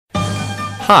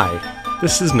Hi,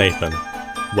 this is Nathan.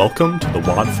 Welcome to the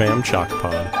Wad Fam Chalk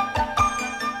Pod.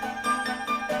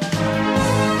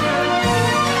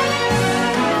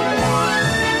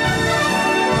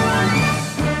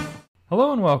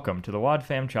 Hello and welcome to the Wad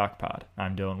Fam Chalk Pod.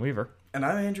 I'm Dylan Weaver. And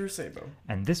I'm Andrew Sabo.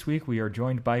 And this week we are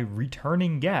joined by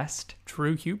returning guest,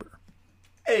 Drew Huber.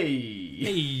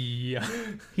 Hey!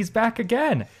 He's back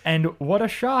again. And what a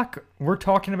shock. We're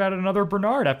talking about another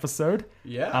Bernard episode.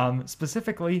 Yeah.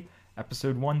 Specifically,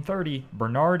 episode 130,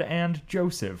 Bernard and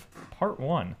Joseph, part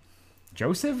 1.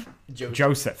 Joseph?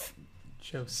 Joseph.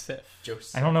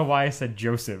 Joseph. I don't know why I said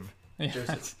Joseph.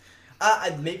 Joseph.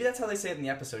 Maybe that's how they say it in the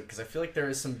episode, because I feel like there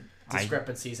is some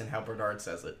discrepancies in how Bernard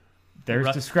says it. There's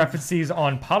discrepancies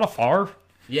on Potiphar.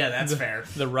 Yeah, that's fair.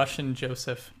 The Russian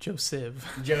Joseph. Yosef.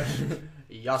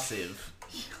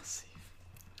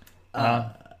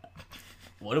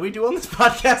 What do we do on this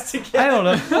podcast again? I don't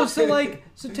know. Well,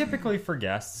 so typically for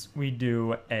guests, we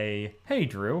do a, hey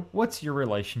Drew, what's your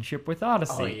relationship with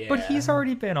Odyssey? Oh, yeah. But he's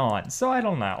already been on, so I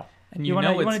don't know. And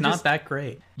wanna it's not that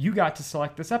great. You got to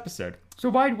select this episode. So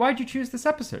why'd you choose this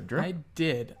episode, Drew? I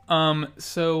did.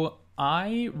 So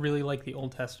I really like the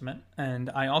Old Testament, and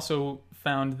I also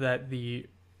found that the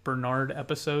Bernard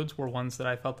episodes were ones that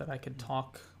I felt that I could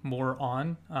talk more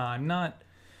on. I'm not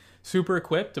super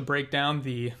equipped to break down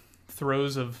the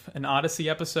throes of an Odyssey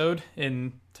episode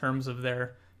in terms of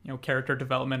their, character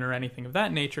development or anything of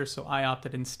that nature, so I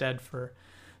opted instead for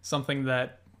something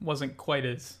that wasn't quite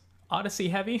as Odyssey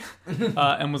heavy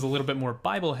and was a little bit more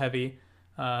Bible heavy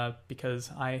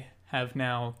because I have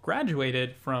now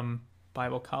graduated from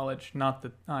Bible college. Not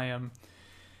that I am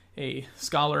a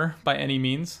scholar by any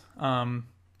means,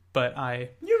 but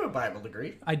You have a Bible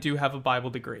degree. I do have a Bible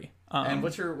degree. And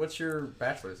what's your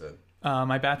bachelor's in?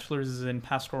 My bachelor's is in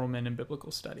pastoral men and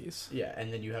biblical studies. Yeah,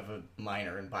 and then you have a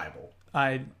minor in Bible.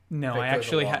 I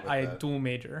actually I dual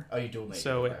major. Oh, you dual major.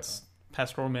 So it's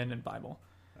pastoral men and Bible.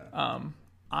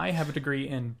 I have a degree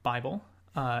in Bible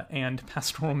and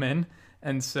pastoral men,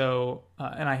 and so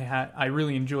and I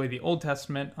really enjoy the Old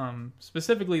Testament,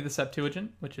 specifically the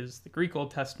Septuagint, which is the Greek Old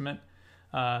Testament,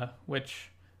 which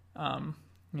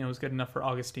is good enough for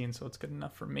Augustine, so it's good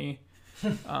enough for me.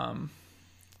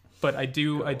 But I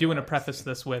do want to preface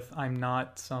this with I'm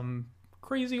not some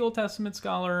crazy Old Testament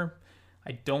scholar.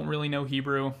 I don't really know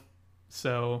Hebrew,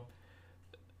 so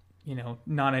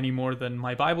not any more than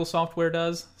my Bible software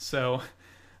does. So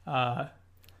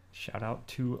Shout out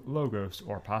to Logos,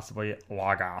 or possibly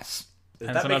Logos.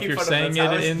 Depends on if you're saying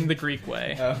it in the Greek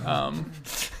way.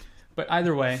 But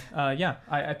either way,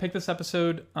 I picked this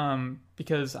episode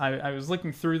because I was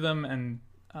looking through them, and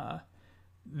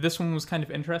this one was kind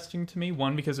of interesting to me.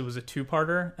 One, because it was a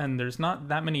two-parter, and there's not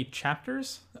that many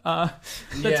chapters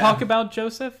that talk about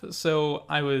Joseph. So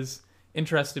I was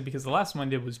interested because the last one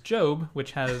I did was Job,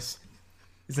 which has...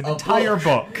 It's an entire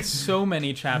book. So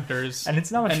many chapters. And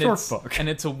it's not a short book. And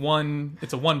it's a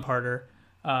one-parter.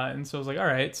 And so I was like, all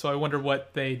right, so I wonder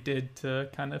what they did to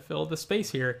kind of fill the space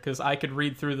here, because I could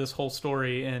read through this whole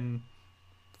story in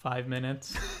 5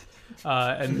 minutes.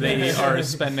 And they are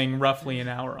spending roughly an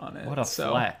hour on it. What a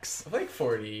flex. Like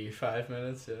 45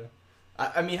 minutes, yeah.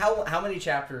 I mean, how many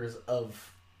chapters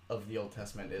of the Old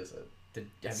Testament is it?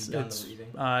 Have you done the reading?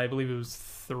 I believe it was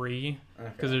 3.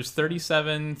 Because there's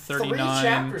 37, 39... 3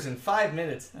 chapters in 5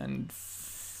 minutes. And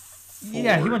 40.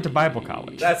 Yeah, he went to Bible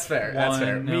college. That's fair.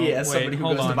 Me, as somebody who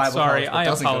goes to Bible college but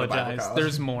doesn't go to Bible college.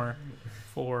 There's more.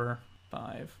 4,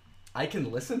 5... I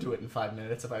can listen to it in 5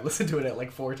 minutes if I listen to it at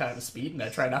like 4 times speed and I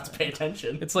try not to pay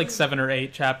attention. It's like 7 or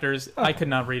 8 chapters. I could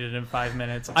not read it in 5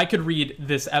 minutes. I could read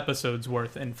this episode's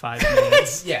worth in 5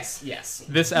 minutes. Yes.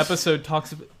 This episode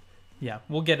talks about... Yeah,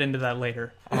 we'll get into that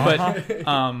later. But,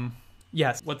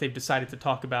 yes, what they've decided to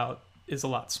talk about is a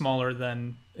lot smaller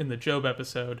than in the Job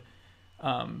episode.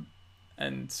 And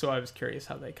so I was curious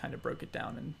how they kind of broke it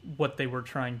down and what they were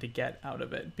trying to get out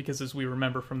of it. Because as we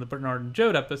remember from the Bernard and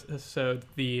Job episode,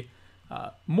 the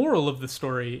moral of the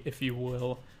story, if you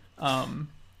will,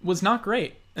 was not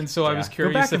great. And so I was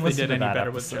curious if they did any better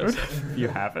with Joseph. If you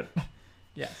haven't.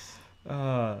 Yes.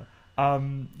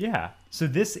 Yeah. So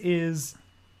this is,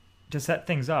 to set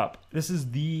things up, this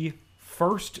is the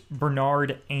first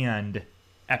Bernard and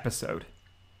episode.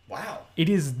 Wow. It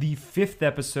is the 5th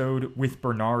episode with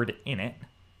Bernard in it.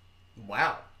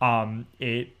 Wow.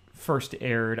 It first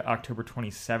aired October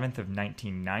 27th of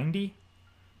 1990.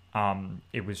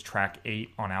 It was track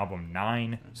 8 on album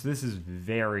 9. So this is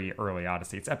very early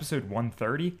Odyssey. It's episode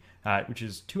 130, which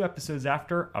is 2 episodes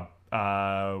after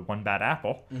One Bad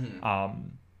Apple. Mm-hmm.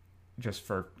 Just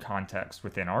for context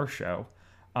within our show.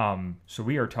 So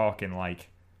we are talking like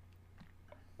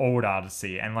old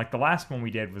Odyssey, and like the last one we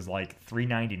did was like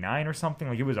 399 or something.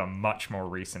 Like it was a much more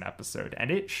recent episode, and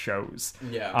it shows.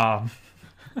 Yeah.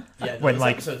 Yeah. When those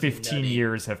like episodes 15 nutty.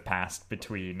 years have passed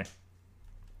between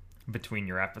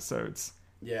your episodes.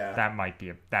 Yeah. That might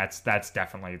be that's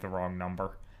definitely the wrong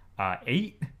number.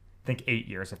 8. I think 8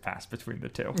 years have passed between the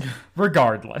two.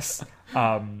 Regardless.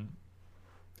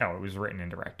 It was written and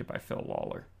directed by Phil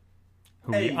Lawler,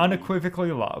 who we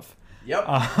unequivocally love. Yep.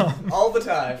 All the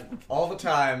time. All the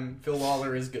time, Phil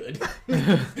Lawler is good.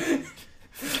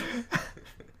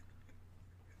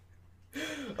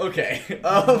 Okay.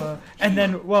 And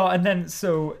then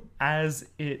so as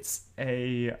it's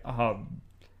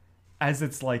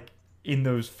like in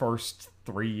those first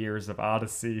 3 years of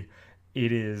Odyssey,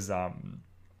 it is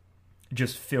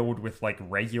just filled with like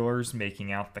regulars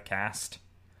making out the cast.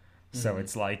 So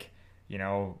it's like, in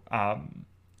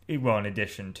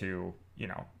addition to,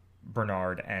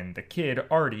 Bernard and the kid,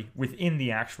 Artie, within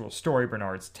the actual story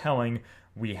Bernard's telling,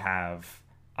 we have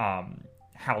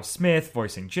Hal Smith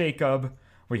voicing Jacob,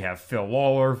 we have Phil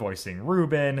Lawler voicing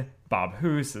Reuben, Bob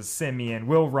Hoose as Simeon,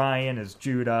 Will Ryan as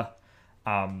Judah,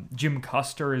 Jim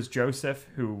Custer as Joseph,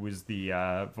 who was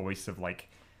the voice of like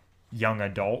young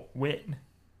adult Wit.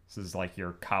 This is like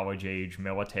your college age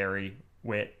military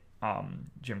Wit.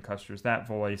 Jim Custer's that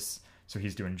voice, so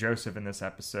he's doing Joseph in this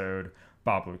episode.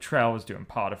 Bob Luttrell is doing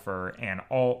Potiphar. Ann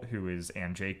Alt, who is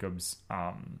Ann Jacobs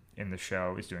in the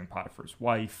show, is doing Potiphar's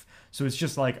wife. So it's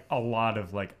just like a lot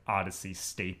of like Odyssey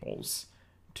staples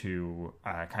to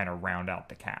kind of round out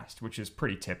the cast, which is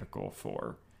pretty typical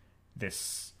for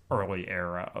this early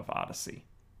era of Odyssey.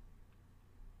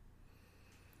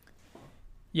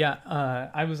 Yeah,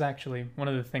 I was actually, one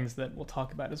of the things that we'll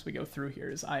talk about as we go through here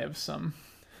is I have some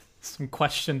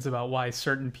questions about why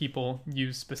certain people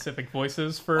use specific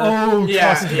voices for... Oh, Yeah,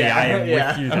 trust me, yeah, I am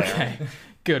yeah. with you there. Okay,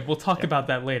 good. We'll talk about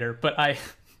that later. But I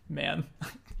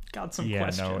got some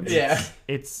questions.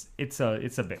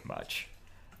 It's a bit much.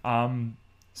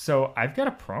 So I've got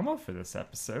a promo for this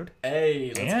episode. Hey,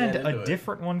 let's and get into a it.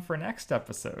 different one for next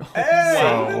episode. Hey,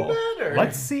 So, even better.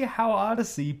 let's see how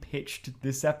Odyssey pitched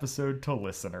this episode to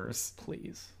listeners.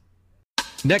 Please.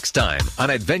 Next time on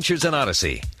Adventures in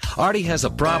Odyssey, Artie has a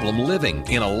problem living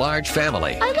in a large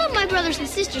family. I love my brothers and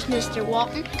sisters, Mr.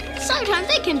 Walton. Sometimes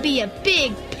they can be a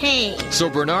big pain.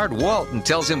 So Bernard Walton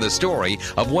tells him the story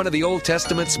of one of the Old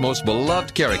Testament's most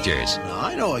beloved characters.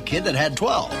 I know a kid that had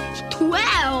 12.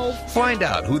 12? Find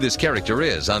out who this character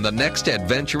is on the next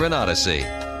Adventure in Odyssey.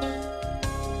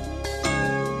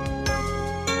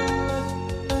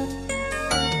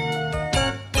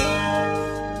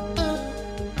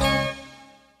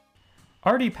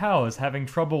 Artie Powell is having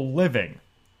trouble living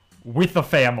with a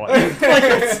family. Like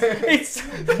it's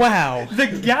Wow. the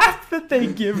gap that they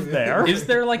give there. Is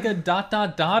there like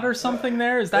a ... or something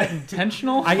there? Is that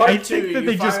intentional? I Part think two, that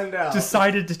you they just find out.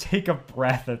 decided to take a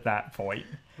breath at that point.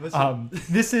 Listen.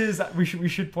 This is we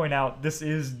should point out this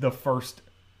is the first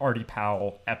Artie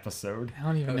Powell episode. I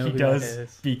don't even know He who does that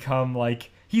is. become like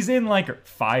he's in like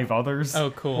 5 others. Oh,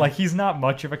 cool. Like he's not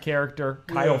much of a character.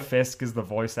 Kyle Yeah. Fisk is the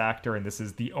voice actor, and this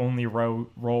is the only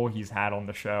role he's had on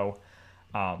the show.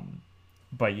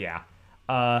 But yeah,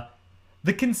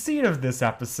 the conceit of this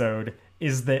episode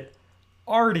is that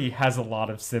Artie has a lot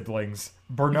of siblings.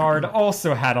 Bernard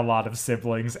also had a lot of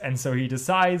siblings, and so he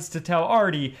decides to tell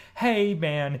Artie, hey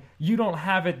man, you don't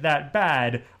have it that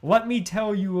bad. Let me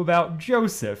tell you about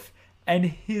Joseph and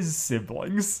his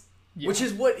siblings. Which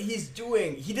is what he's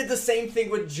doing. He did the same thing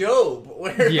with Job,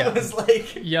 where Yeah. it was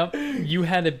like... Yep, you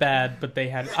had it bad, but they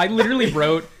had... I literally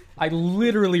wrote,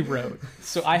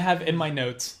 so I have in my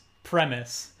notes,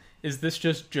 premise, is this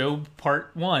just Job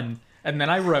part 1? And then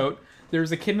I wrote,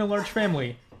 there's a kid in a large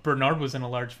family. Bernard was in a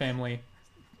large family.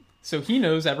 So he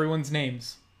knows everyone's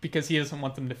names, because he doesn't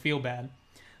want them to feel bad.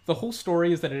 The whole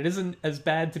story is that it isn't as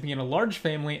bad to be in a large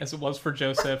family as it was for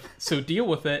Joseph, so deal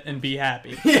with it and be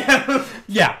happy.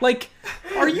 Yeah. Like,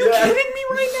 are you Yeah. kidding me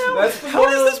right now? That's the How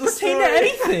moral does of this the pertain to story.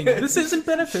 anything? This isn't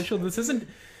beneficial. This isn't...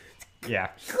 Yeah.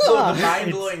 So the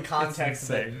mind-blowing context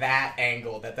insane. that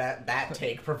angle, that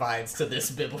take provides to this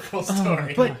biblical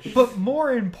story. But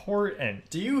more important,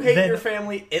 Do you hate then- your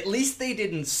family? At least they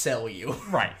didn't sell you.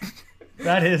 right.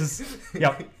 That is,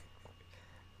 yep.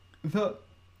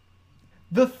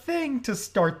 The thing to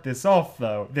start this off,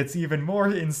 though, that's even more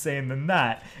insane than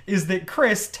that, is that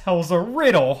Chris tells a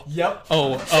riddle. Yep.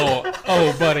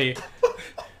 Oh, buddy.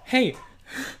 Hey,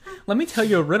 let me tell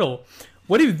you a riddle.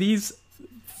 What do these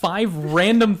 5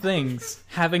 random things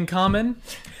have in common?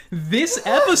 This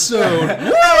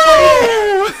episode...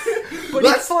 But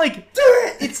Let's it's like do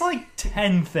it! It's like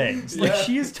 10 things. Like Yeah.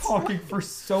 she is talking for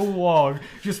so long,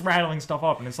 just rattling stuff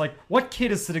up, and it's like, what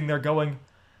kid is sitting there going,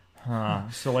 huh?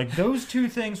 So like those two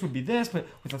things would be this, but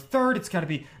with a third, it's got to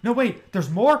be. No, wait, there's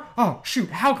more. Oh shoot,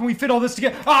 how can we fit all this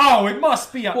together? Oh, it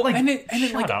must be. Well, Like, and it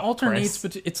like shut up, alternates,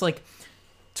 Chris. but it's like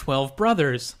 12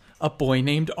 brothers, a boy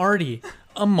named Artie,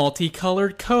 a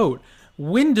multicolored coat,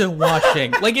 window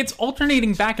washing. Like it's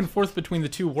alternating back and forth between the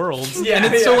two worlds, Yeah,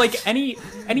 and it's so yeah. like any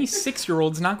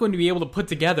 6-year-old's not going to be able to put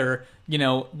together,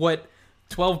 what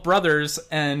 12 brothers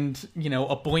and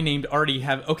a boy named Artie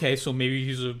have. Okay, so maybe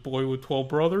he's a boy with 12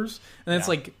 brothers, and it's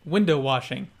like window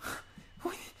washing.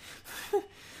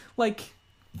 Like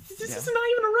this is not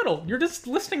even a riddle. You're just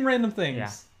listing random things.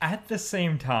 Yeah. At the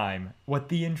same time, what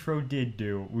the intro did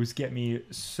do was get me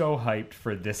so hyped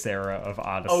for this era of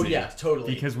Odyssey. Oh, yeah,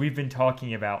 totally. Because we've been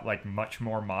talking about like much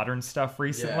more modern stuff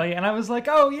recently, and I was like,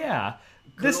 oh yeah,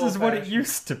 this is what it old-fashioned.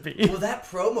 used to be. Well, that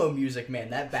promo music,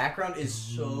 man, that background is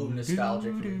so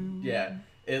nostalgic. Yeah,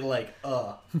 it like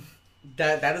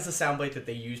that is a soundbite that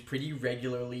they use pretty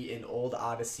regularly in Old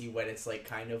Odyssey when it's like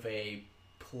kind of a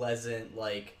pleasant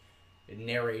like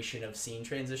narration of scene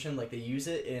transition. Like they use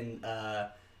it in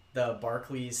the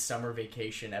Barclays Summer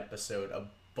Vacation episode a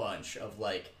bunch of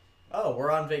like, oh, we're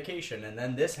on vacation and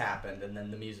then this happened and then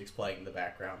the music's playing in the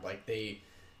background. Like they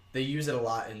use it a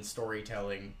lot in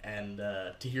storytelling, and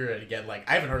to hear it again, like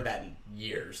I haven't heard that in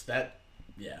years. That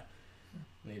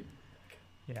maybe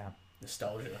Yeah.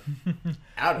 nostalgia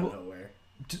out of nowhere.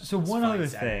 So one fine other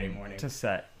Saturday thing morning. to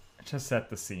set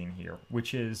the scene here,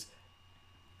 which is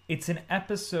it's an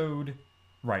episode,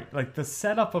 right? Like the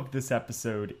setup of this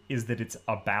episode is that it's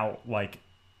about like,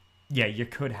 yeah, you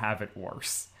could have it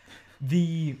worse.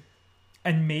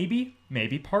 And maybe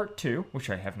part 2, which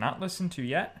I have not listened to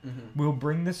yet, will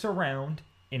bring this around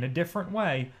in a different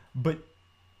way. But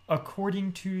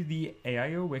according to the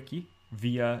AIO Wiki,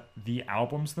 via the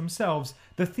albums themselves,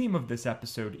 the theme of this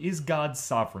episode is God's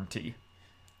sovereignty.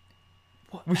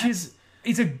 Which is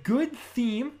a good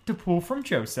theme to pull from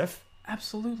Joseph,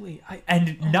 Absolutely.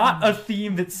 and not a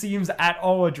theme that seems at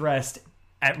all addressed,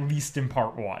 at least in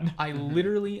part 1. I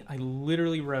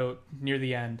literally wrote near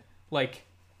the end, like,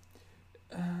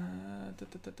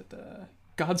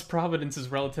 God's providence is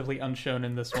relatively unshown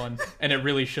in this one, and it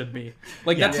really should be.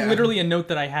 Like, that's literally a note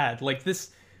that I had. Like,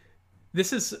 this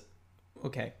is...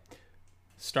 Okay.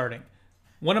 Starting.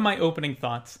 One of my opening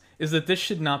thoughts is that this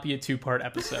should not be a 2-part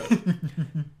episode.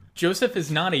 Joseph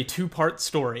is not a 2-part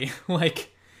story.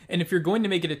 Like, and if you're going to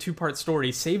make it a 2-part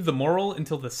story, save the moral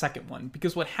until the second one.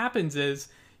 Because what happens is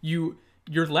you're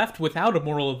left without a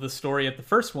moral of the story at the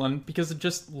first one because it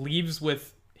just leaves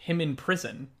with him in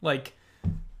prison. Like,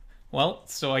 well,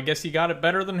 so I guess you got it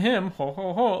better than him. Ho,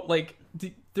 ho, ho. Like,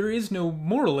 there is no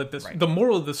moral at this. Right. The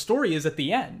moral of the story is at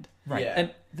the end. Right. Yeah.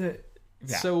 And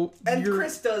So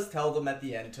Chris does tell them at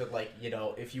the end to, like,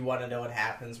 if you want to know what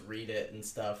happens, read it and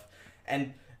stuff.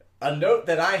 And a note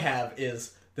that I have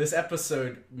is this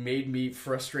episode made me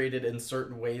frustrated in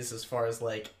certain ways as far as,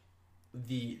 like,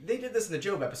 they did this in the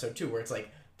Job episode, too, where it's like,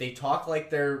 they talk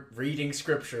like they're reading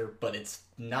scripture, but it's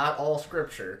not all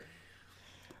scripture.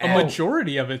 A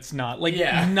majority of it's not. Like,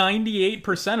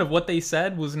 98% of what they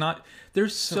said was not...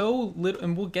 There's so little...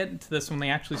 And we'll get into this when they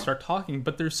actually start talking,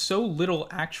 but there's so little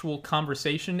actual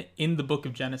conversation in the book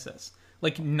of Genesis.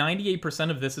 Like, 98%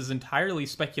 of this is entirely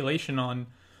speculation on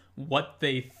what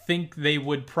they think they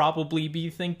would probably be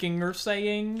thinking or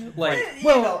saying. Like,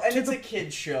 and it's a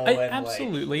kid's show.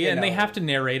 Absolutely, and they have to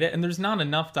narrate it, and there's not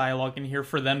enough dialogue in here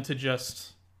for them to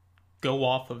just go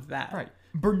off of that. Right.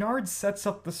 Bernard sets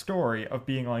up the story of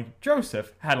being like,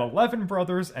 Joseph had 11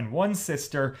 brothers and 1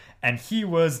 sister, and he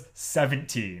was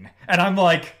 17. And I'm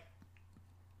like,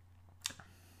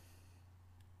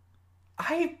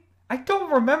 I don't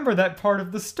remember that part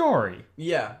of the story.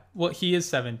 Yeah. Well, he is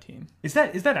 17. Is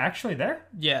that actually there?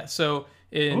 Yeah, so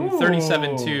in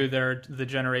 37:2, the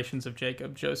generations of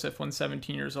Jacob. Joseph, when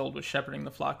 17 years old, was shepherding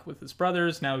the flock with his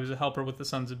brothers. Now he was a helper with the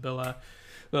sons of Bilhah.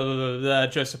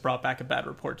 Joseph brought back a bad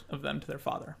report of them to their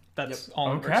father. That's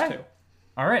all in verse 2.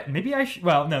 All right, maybe I should...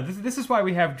 Well, no, this is why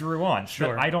we have Drew on.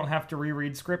 Sure. I don't have to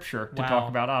reread scripture to talk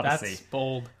about Odyssey. That's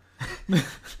bold.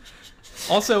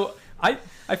 Also, I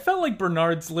felt like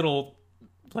Bernard's little,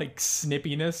 like,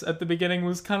 snippiness at the beginning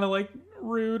was kind of, like,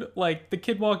 rude. Like, the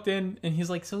kid walked in, and he's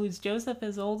like, so is Joseph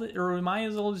as old, or am I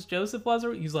as old as Joseph was?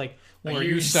 He's like, well, are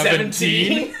you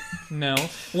 17? No.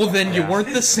 Well, then you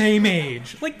weren't the same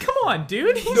age. Like, come on,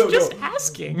 dude. He's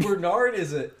asking. Bernard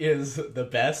is the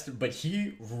best, but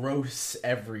he roasts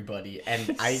everybody,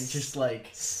 and I just like...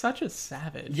 Such a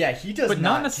savage. Yeah, he does but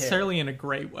not not necessarily in a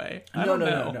great way. I don't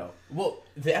know. No. Well,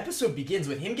 the episode begins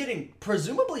with him getting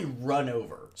presumably run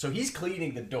over. So he's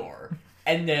cleaning the door,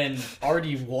 and then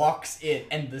Artie walks in,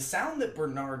 and the sound that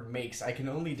Bernard makes, I can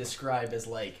only describe as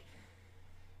like,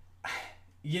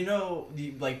 you know,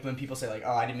 like when people say like,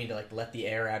 "Oh, I didn't mean to like let the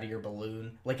air out of your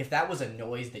balloon." Like if that was a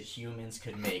noise that humans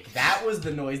could make, that was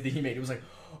the noise that he made. It was like,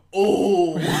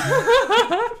 "Oh,"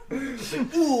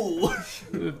 like, "Ooh."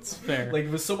 It's fair. Like it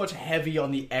was so much heavy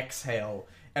on the exhale,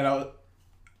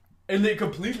 and they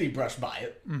completely brushed by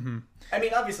it. Mm-hmm. I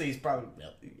mean, obviously, he's probably...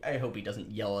 I hope he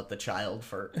doesn't yell at the child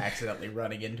for accidentally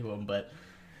running into him, but...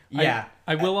 Yeah.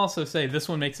 I will also say, this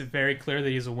one makes it very clear that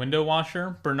he's a window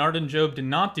washer. Bernard and Job did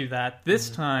not do that. This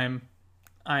time,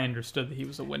 I understood that he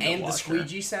was a window washer. And the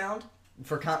squeegee sound,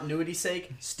 for continuity's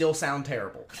sake, still sound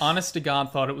terrible. Honest to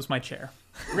God, thought it was my chair.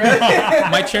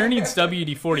 My chair needs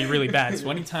WD-40 really bad, so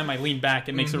anytime I lean back,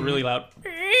 it makes a really loud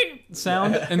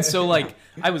sound. And so, like,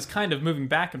 I was kind of moving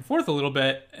back and forth a little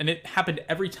bit, and it happened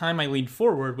every time I leaned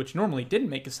forward, which normally didn't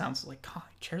make a sound. So, like, God, my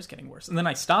chair's getting worse. And then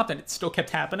I stopped, and it still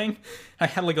kept happening. I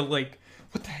had, what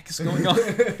the heck is going on?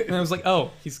 And I was like,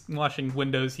 oh, he's washing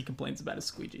windows. He complains about his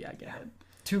squeegee. I get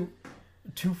it.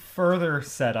 To further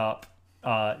set up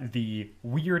the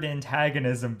weird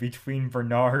antagonism between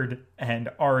Bernard and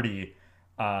Artie,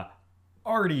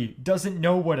 Artie doesn't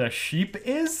know what a sheep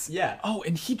is. Yeah. Oh,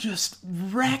 and he just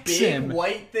wrecks Big him.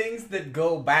 white things that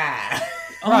go bad.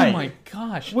 Right. Oh my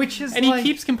gosh. Which is and like...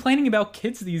 he keeps complaining about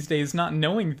kids these days not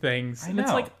knowing things. I And know.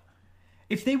 it's like,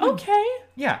 if they would... okay.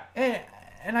 Yeah,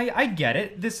 and I get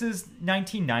it. This is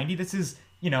 1990. This is,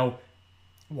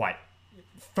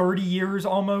 30 years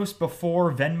almost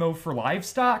before Venmo for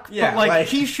livestock? Yeah, but, like-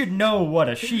 he should know what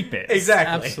a sheep is.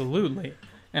 Exactly. Absolutely.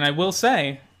 And I will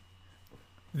say,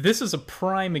 this is a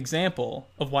prime example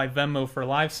of why Venmo for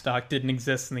livestock didn't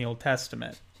exist in the Old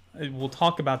Testament. We'll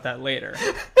talk about that later.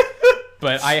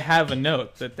 But I have a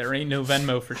note that there ain't no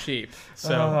Venmo for sheep.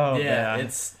 So Yeah, man.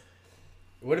 it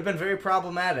would have been very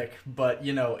problematic, but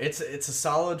it's a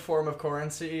solid form of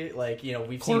currency. Like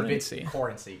we've Currency. seen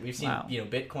currency. We've seen Wow.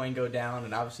 Bitcoin go down,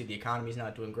 and obviously the economy's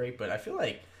not doing great. But I feel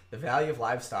like the value of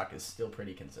livestock is still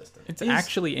pretty consistent. it's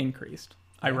actually increased,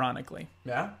 ironically.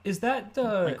 Yeah. Is that...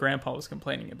 My grandpa was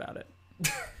complaining about it.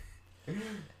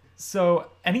 So,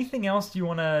 anything else you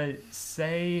want to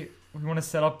say, we want to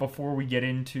set up before we get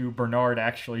into Bernard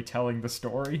actually telling the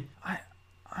story? I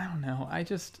don't know.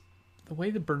 The way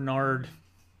that Bernard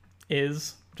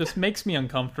is just makes me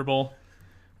uncomfortable.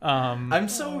 I'm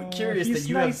so curious He's that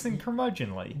you nice have. and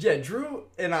curmudgeonly. Yeah, Drew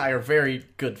and I are very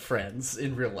good friends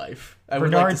in real life. I would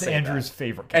like to Bernard's say Andrew's that.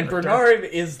 favorite And character. Bernard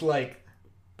is like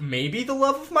maybe the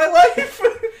love of my life.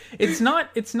 It's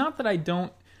not that I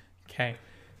don't... Okay.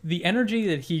 The energy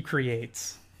that he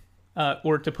creates,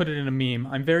 or to put it in a meme,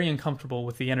 I'm very uncomfortable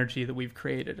with the energy that we've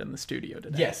created in the studio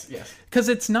today. Yes. Because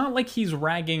it's not like he's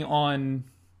ragging on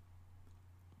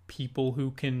people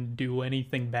who can do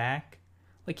anything back.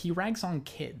 Like, he rags on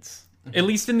kids. At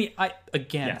least in the...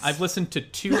 Yes. I've listened to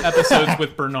 2 episodes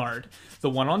with Bernard. The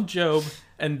one on Job,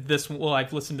 and this one... Well,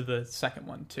 I've listened to the second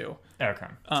one, too. Okay.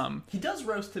 He does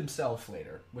roast himself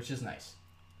later, which is nice.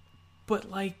 But,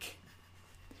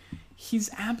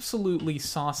 he's absolutely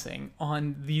saucing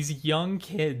on these young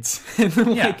kids. And,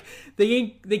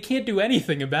 they can't do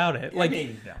anything about it. I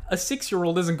mean, a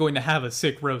 6-year-old isn't going to have a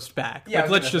sick roast back. Yeah, I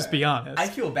was let's gonna just say, be honest. I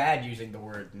feel bad using the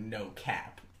word no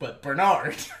cap, but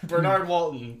Bernard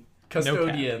Walton,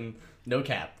 custodian, no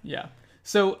cap. Yeah.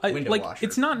 So, Window washer.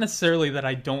 it's not necessarily that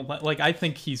I don't I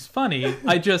think he's funny.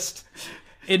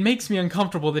 It makes me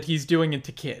uncomfortable that he's doing it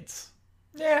to kids.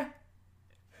 Yeah.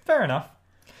 Fair enough.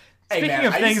 Hey, Speaking man,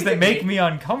 of I used things to that get make made- me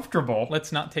uncomfortable,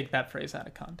 Let's not take that phrase out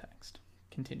of context.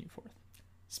 Continue forth.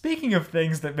 speaking of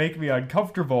things that make me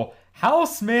uncomfortable, Hal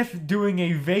Smith doing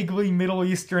a vaguely Middle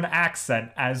Eastern accent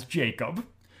as Jacob.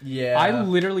 Yeah. I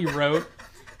literally wrote,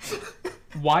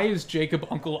 why is Jacob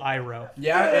Uncle Iroh?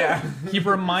 Yeah. He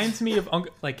reminds me of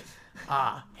Uncle,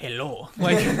 hello.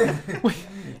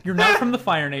 You're not from the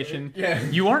Fire Nation. Yeah.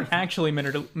 You aren't actually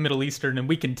Middle Eastern, and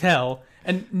we can tell.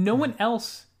 And no one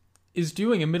else is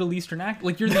doing a Middle Eastern act.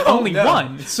 You're the only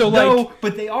one. So, No,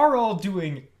 but they are all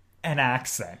doing an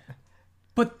accent.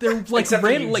 but they're Except for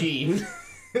random, Eugene.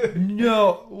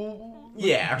 No.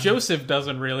 Yeah. Joseph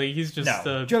doesn't really. He's just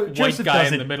No, the white Joseph guy in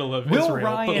doesn't. the middle of Will Israel.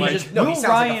 Ryan- but And like, he Will sounds like a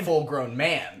Ryan- full-grown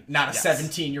man, not a Yes.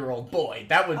 17-year-old boy.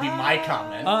 That would be my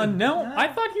comment. no, I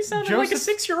thought he sounded like a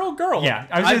Joseph- 6-year-old girl. Yeah,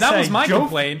 I was gonna that say, was my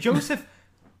complaint. Joseph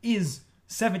is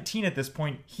 17 at this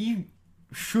point. He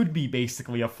should be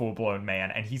basically a full-blown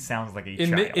man, and he sounds like a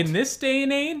child. in this day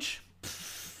and age,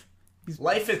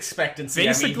 Life expectancy.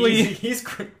 Basically- I mean, he's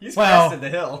Well, crested the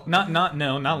hill. not life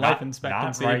Not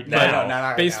expectancy, right but now. No, not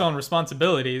right based now. on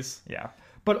responsibilities. Yeah.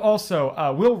 But also,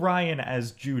 Will Ryan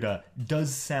as Judah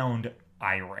does sound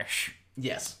Irish.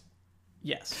 Yes.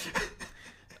 Yes.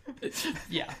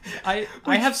 Yeah, I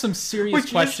have some serious which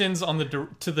is- questions on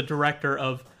to the director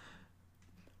of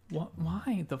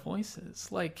why the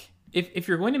voices. Like, if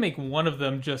you're going to make one of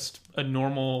them just a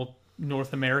normal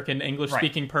North American English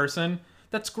speaking person,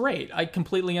 that's great. I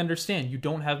completely understand. You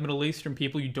don't have Middle Eastern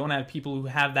people. You don't have people who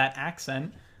have that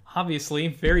accent. Obviously,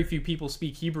 very few people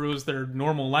speak Hebrew as their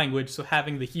normal language, so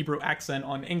having the Hebrew accent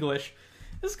on English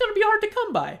is going to be hard to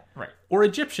come by. Right. Or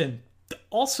Egyptian.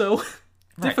 Also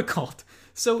difficult.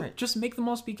 So just make them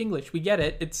all speak English. We get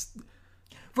it. It's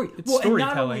Right. It's Well, and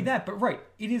not storytelling. only that, but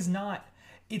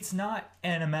it's not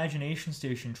an imagination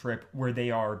station trip where they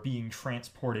are being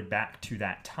transported back to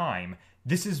that time.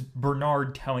 This is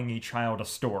Bernard telling a child a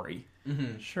story.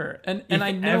 sure. And If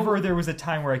I know ever there was a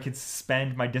time where I could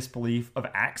suspend my disbelief of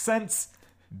accents,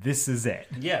 this is it.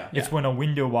 Yeah. It's when a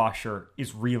window washer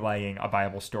is relaying a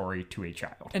Bible story to a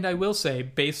child. And I will say,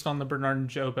 based on the Bernard and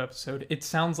Job episode, it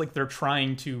sounds like they're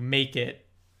trying to make it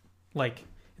like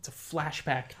it's a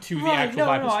flashback to the actual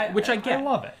Bible, which I get. I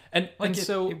love it. And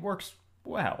so it works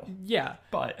well. yeah,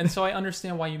 But- and so I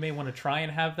understand why you may want to try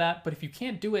and have that, but if you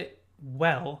can't do it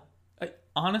well,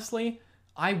 honestly,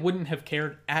 I wouldn't have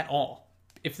cared at all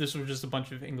if this was just a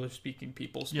bunch of English-speaking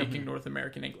people speaking North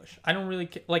American English. I don't really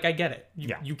like. I get it.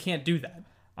 You can't do that.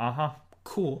 Uh-huh.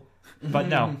 Cool. But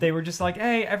no, they were just like,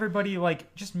 hey, everybody,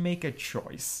 like, just make a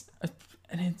choice.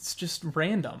 And it's just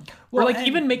random. Well, or like and-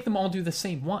 even make them all do the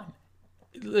same one.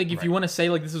 Like if you want to say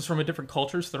like this is from a different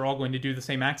culture, so they're all going to do the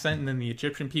same accent, and then the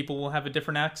Egyptian people will have a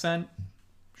different accent.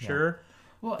 Sure.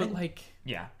 Well, But and- like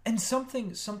Yeah, and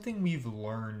something we've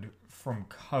learned from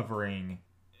covering,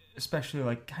 especially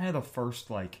like kind of the first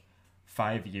like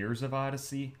 5 years of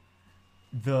Odyssey,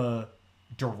 the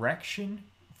direction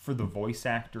for the voice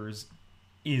actors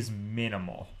is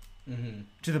minimal.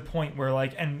 To the point where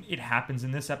like, and it happens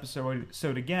in this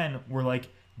episode again, where like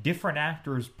different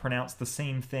actors pronounce the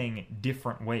same thing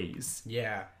different ways.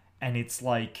 Yeah. And it's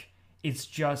like it's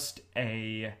just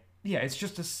a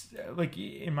like,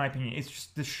 in my opinion, it's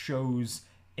just the show's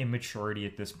immaturity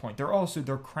at this point.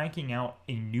 They're cranking out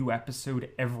a new episode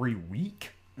every week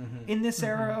in this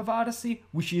era of Odyssey,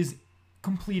 which is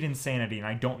complete insanity, and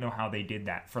I don't know how they did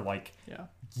that for like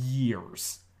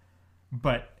years.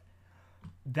 But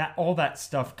that all that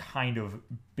stuff kind of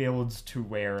builds to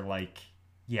where like,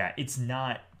 yeah, it's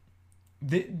not,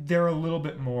 they're a little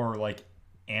bit more like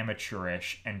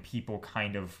amateurish, and people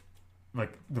kind of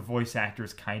like the voice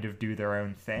actors kind of do their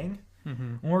own thing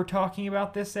when we're talking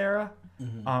about this era.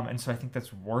 And so I think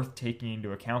that's worth taking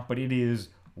into account, but it is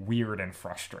weird and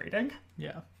frustrating,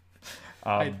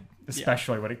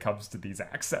 especially when it comes to these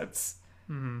accents.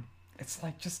 It's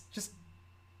like just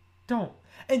don't.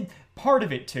 And part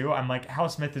of it too, I'm like, Hal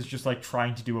Smith is just like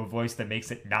trying to do a voice that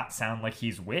makes it not sound like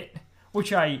he's Wit,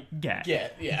 which I get. Yeah.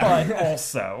 But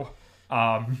also,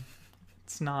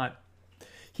 it's not.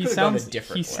 He Could've gone a sounds.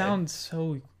 different He way. sounds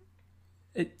so.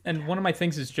 And one of my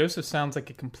things is Joseph sounds like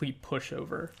a complete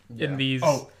pushover in these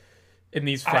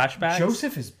flashbacks.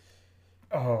 Joseph is.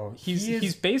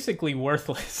 He's basically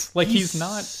worthless. Like he's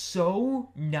not. so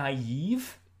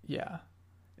naive Yeah.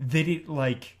 that it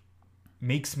like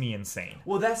makes me insane.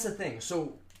 Well, that's the thing.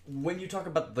 So when you talk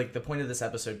about like the point of this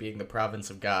episode being the providence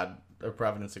of God,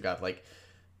 like,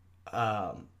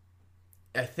 I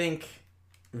think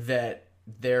that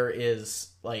there is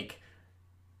like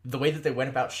the way that they went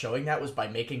about showing that was by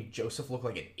making Joseph look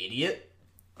like an idiot,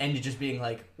 and just being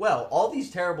like, well, all these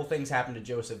terrible things happened to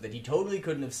Joseph that he totally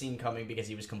couldn't have seen coming because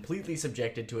he was completely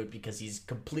subjected to it, because he's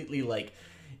completely like,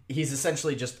 he's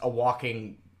essentially just a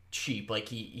walking sheep. Like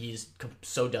he's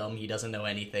so dumb, he doesn't know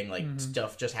anything. Like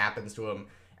stuff just happens to him,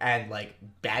 and like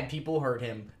bad people hurt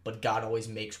him, but God always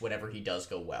makes whatever he does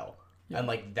go well. And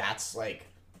like that's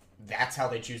how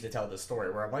they choose to tell this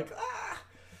story, where I'm like,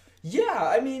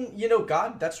 yeah, I mean, you know,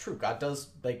 God, that's true. God does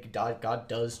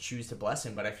choose to bless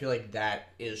him, but I feel like that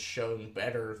is shown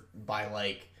better by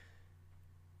like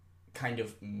kind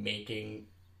of making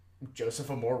Joseph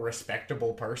a more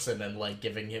respectable person and like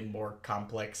giving him more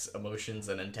complex emotions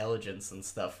and intelligence and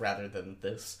stuff, rather than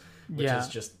this, which is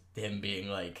just him being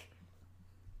like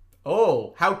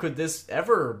oh, how could this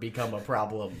ever become a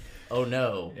problem? Oh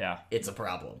no. Yeah. It's a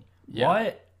problem.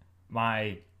 What?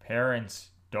 My parents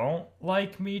don't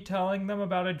like me telling them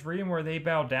about a dream where they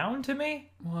bow down to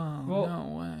me? Whoa, Well,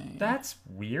 no way. That's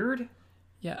weird.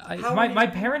 Yeah, My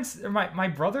parents, or my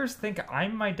brothers think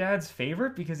I'm my dad's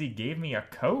favorite because he gave me a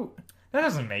coat. That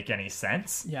doesn't make any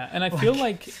sense. Yeah, and I feel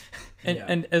like, Yeah.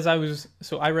 and as I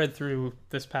read through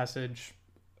this passage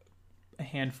a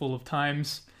handful of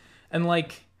times, and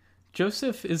like,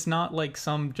 Joseph is not like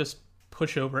some just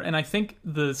pushover, and I think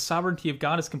the sovereignty of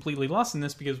God is completely lost in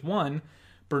this because one,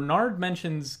 Bernard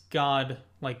mentions God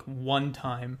like one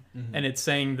time, and it's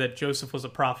saying that Joseph was a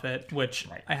prophet, which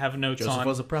I have notes on.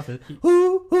 a prophet.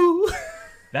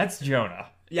 That's Jonah.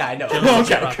 Yeah, I know.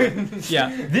 Okay.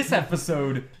 Yeah, This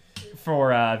episode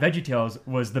for VeggieTales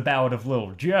was the Ballad of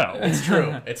Little Joe, It's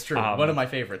true. It's true. One of my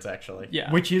favorites, actually.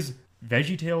 yeah, which is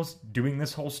VeggieTales doing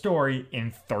this whole story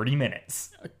in 30 minutes.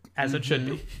 as it should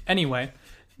be. Anyway,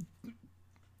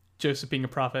 Joseph being a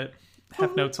prophet,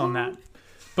 have notes on that.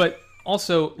 But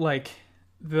also, like,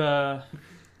 what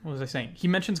was I saying? He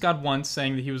mentions God once,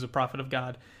 saying that he was a prophet of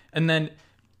God. And then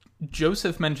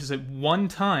Joseph mentions it one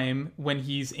time when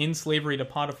he's in slavery to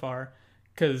Potiphar,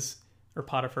 or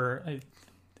Potiphar,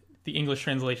 the English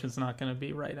translation is not going to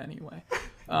be right anyway.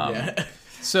 Yeah.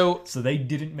 So they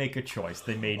didn't make a choice.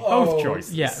 They made both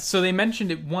choices. yeah, so they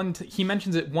mentioned it he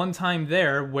mentions it one time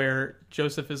there where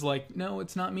Joseph is like, no,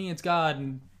 it's not me, it's God.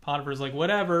 And Potiphar's like,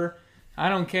 whatever, I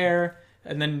don't care.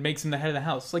 And then makes him the head of the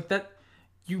house. Like that,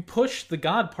 you push the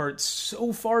God part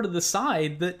so far to the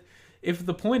side that if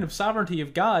the point of sovereignty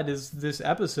of God is this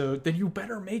episode, then you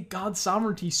better make God's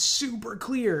sovereignty super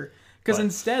clear. Because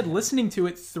instead, listening to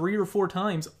it 3 or 4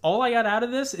 times, all I got out of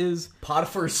this is...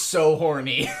 Potiphar's so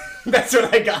horny. That's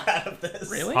what I got out of this.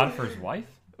 Really? Potiphar's wife?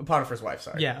 Potiphar's wife,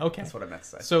 sorry. Yeah, okay. That's what I meant to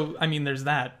say. So, I mean, there's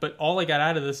that. But all I got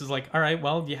out of this is like, all right,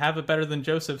 well, you have it better than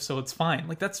Joseph, so it's fine.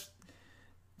 Like, that's...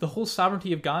 The whole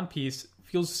sovereignty of God piece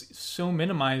feels so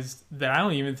minimized that I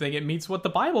don't even think it meets what the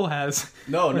Bible has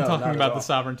when not talking at about all. the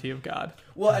sovereignty of God.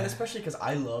 Well, and especially because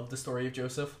I love the story of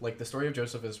Joseph. Like, the story of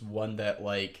Joseph is one that,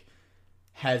 like,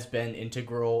 has been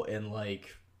integral in,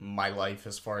 like, my life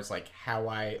as far as, like, how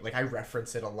I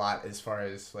reference it a lot as far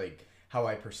as, like, how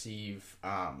I perceive,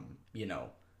 you know,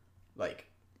 like,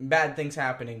 bad things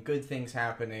happening, good things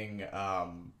happening,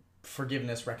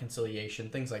 forgiveness, reconciliation,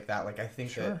 things like that. Like, I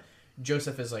think that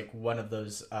Joseph is, like, one of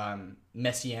those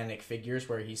messianic figures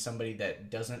where he's somebody that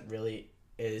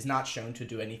is not shown to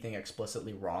do anything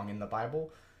explicitly wrong in the Bible,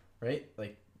 right?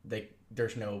 Like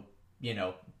there's no, you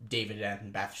know, David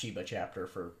and Bathsheba chapter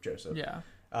for Joseph. Yeah.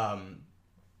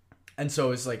 And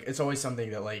so it's like, it's always something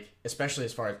that, like, especially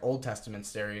as far as Old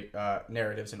Testament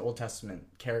narratives and Old Testament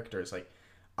characters, like,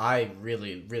 I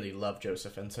really, really love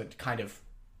Joseph. And so to kind of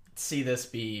see this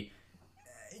be,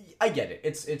 I get it.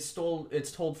 It's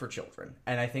told for children.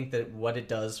 And I think that what it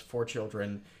does for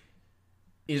children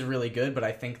is really good. But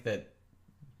I think that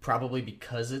probably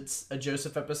because it's a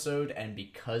Joseph episode and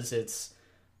because it's,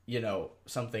 you know,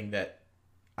 something that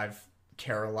I've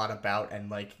care a lot about and,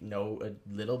 like, know a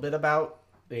little bit about,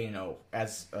 you know,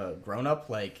 as a grown-up,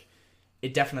 like,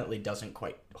 it definitely doesn't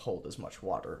quite hold as much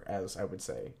water as I would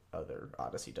say other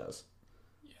Odyssey does.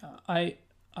 Yeah,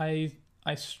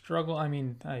 I struggle. I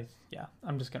mean,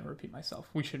 I'm just going to repeat myself.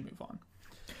 We should move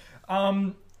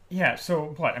on. Yeah,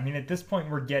 so what? I mean, at this point,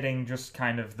 we're getting just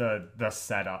kind of the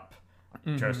setup.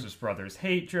 Mm-hmm. Joseph's brothers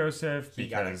hate Joseph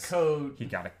because he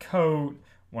got a coat.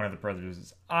 One of the brothers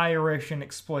is Irish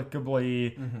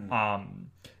inexplicably. Mm-hmm.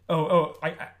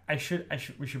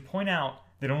 We should point out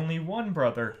that only one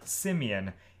brother,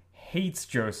 Simeon, hates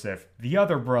Joseph. The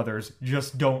other brothers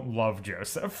just don't love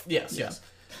Joseph. Yes.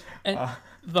 And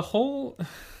the whole...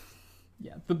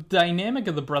 Yeah, the dynamic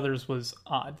of the brothers was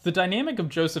odd. The dynamic of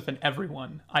Joseph and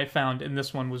everyone, I found in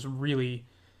this one, was really...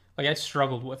 Like, I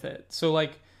struggled with it. So,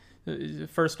 like,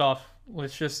 first off,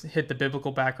 let's just hit the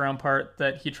biblical background part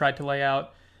that he tried to lay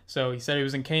out. So he said he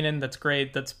was in Canaan. That's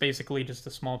great. That's basically just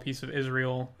a small piece of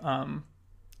Israel, a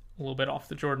little bit off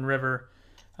the Jordan River,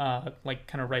 like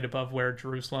kind of right above where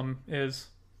Jerusalem is,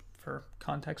 for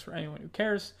context for anyone who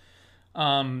cares.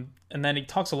 And then he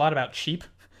talks a lot about sheep,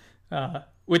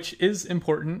 which is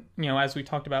important. You know, as we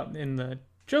talked about in the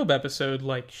Job episode,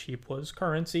 like, sheep was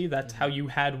currency. That's how you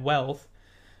had wealth.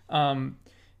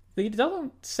 They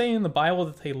don't say in the Bible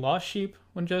that they lost sheep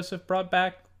when Joseph brought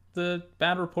back the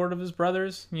bad report of his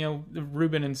brothers. You know,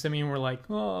 Reuben and Simeon were like,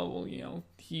 oh, well, you know,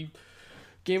 he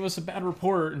gave us a bad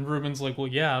report. And Reuben's like, well,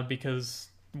 yeah, because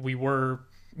we were,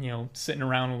 you know, sitting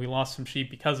around and we lost some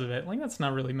sheep because of it. Like, that's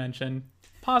not really mentioned.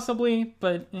 Possibly,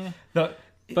 but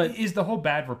But is the whole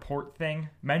bad report thing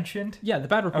mentioned? yeah, the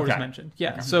bad report is Okay. mentioned.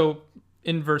 Yeah, so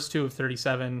in verse 2 of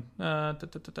 37,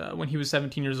 when he was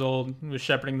 17 years old, he was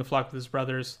shepherding the flock with his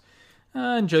brothers,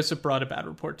 and Joseph brought a bad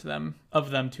report to them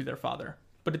to their father.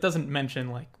 But it doesn't mention,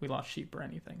 like, we lost sheep or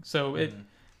anything. So it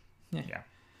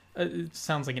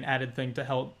sounds like an added thing to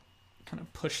help kind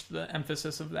of push the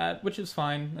emphasis of that, which is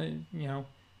fine.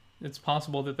 It's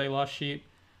possible that they lost sheep.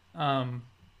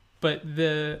 But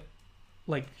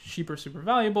sheep are super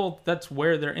valuable. That's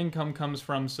where their income comes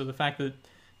from. So the fact that,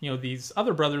 these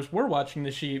other brothers were watching the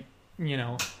sheep,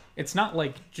 it's not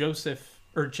like Joseph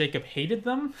or Jacob hated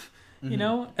them,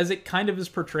 as it kind of is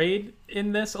portrayed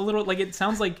in this a little. Like, it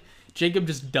sounds like Jacob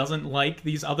just doesn't like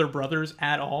these other brothers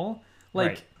at all. Like,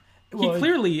 Right. Well, he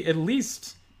clearly, at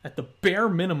least at the bare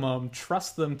minimum,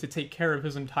 trusts them to take care of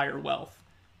his entire wealth,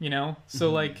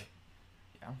 So,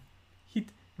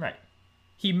 Right.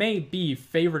 he may be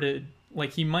favorited,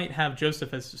 like he might have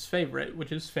Joseph as his favorite,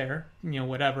 which is fair,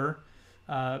 whatever.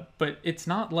 But it's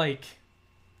not like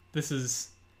this is,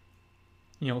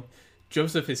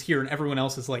 Joseph is here and everyone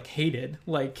else is like hated.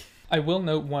 Like, I will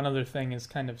note one other thing is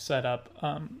kind of set up.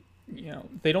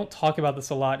 They don't talk about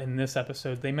this a lot in this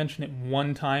episode. They mention it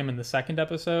one time in the second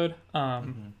episode.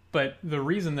 But the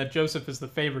reason that Joseph is the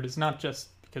favorite is not just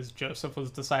because Joseph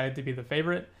was decided to be the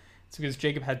favorite. It's because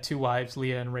Jacob had 2 wives,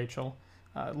 Leah and Rachel.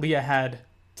 Leah had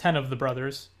 10 of the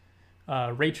brothers.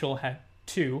 Rachel had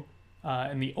 2,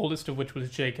 and the oldest of which was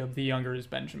Jacob. The younger is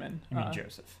Benjamin. You mean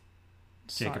Joseph?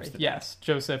 Sorry. Jacob's the dad. Yes,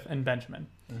 Joseph and Benjamin.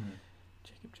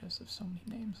 Jacob, Joseph, so many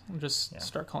names. I'll just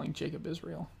start calling Jacob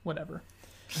Israel. Whatever.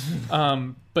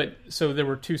 But so there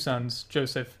were 2 sons,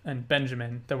 Joseph and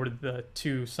Benjamin, that were the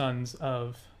 2 sons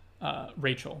of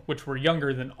Rachel, which were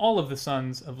younger than all of the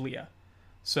sons of Leah.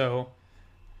 So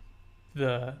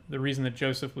the reason that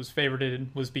Joseph was favorited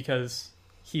was because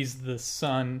he's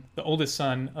the oldest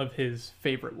son of his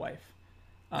favorite wife.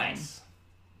 Nice.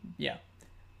 Yeah.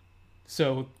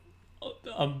 So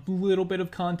a little bit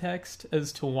of context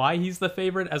as to why he's the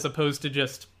favorite, as opposed to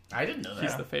just I didn't know that.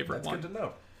 he's the favorite That's one. good to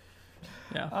know.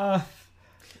 Yeah.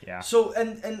 Yeah. So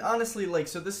and honestly,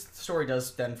 so this story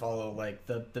does then follow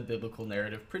the biblical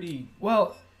narrative pretty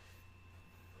Well,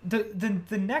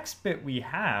 the next bit we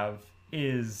have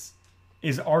is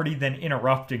already then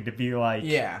interrupting to be like,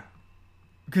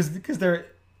 because they're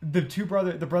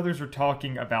the brothers are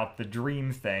talking about the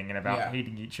dream thing and about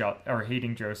hating each other or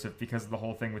hating Joseph because of the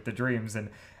whole thing with the dreams, and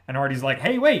Artie's like,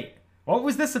 hey, wait, what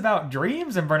was this about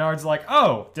dreams? And Bernard's like,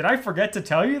 oh, did I forget to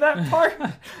tell you that part?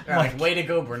 like, way to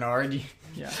go, Bernard.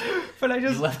 Yeah. But I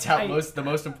just You left out the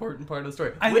most important part of the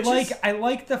story. I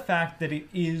like the fact that it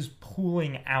is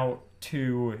pulling out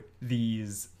to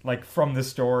these, like, from the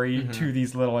story to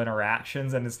these little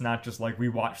interactions, and it's not just like we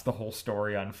watch the whole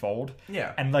story unfold.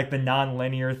 Yeah. And like the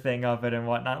non-linear thing of it and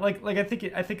whatnot. Like I think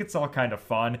it's all kind of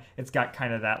fun. It's got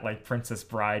kind of that like Princess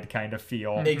Bride kind of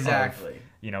feel. Exactly.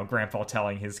 Of, Grandpa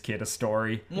telling his kid a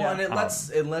story. Well, and it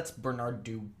lets Bernard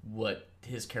do what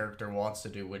his character wants to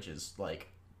do, which is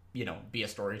be a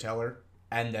storyteller,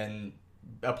 and then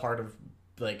a part of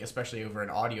especially over an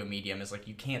audio medium is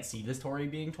you can't see the story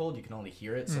being told, you can only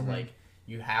hear it, so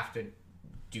you have to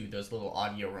do those little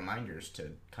audio reminders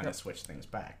to kind of switch things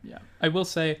back. Yeah. I will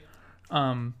say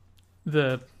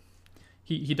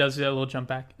he does that little jump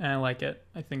back, and I like it.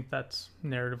 I think that's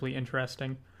narratively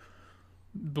interesting.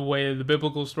 The way the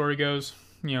biblical story goes,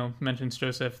 mentions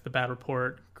Joseph, the bad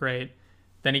report, great.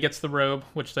 Then he gets the robe,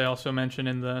 which they also mention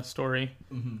in the story.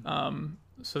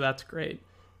 So that's great.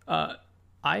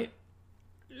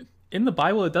 In the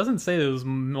Bible, it doesn't say there's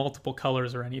multiple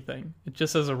colors or anything. It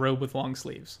just says a robe with long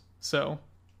sleeves. So,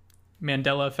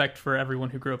 Mandela effect for everyone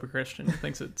who grew up a Christian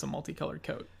thinks it's a multicolored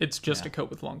coat. It's just a coat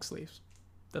with long sleeves.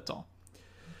 That's all.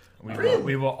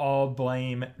 We will all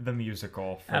blame the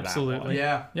musical for Absolutely. that one.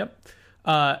 Yeah. Yep.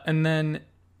 And then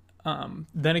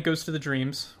it goes to the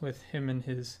dreams with him and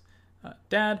his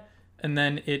dad, and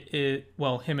then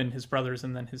him and his brothers,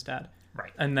 and then his dad.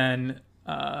 Right. And then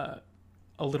a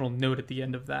little note at the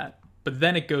end of that. But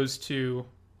then it goes to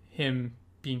him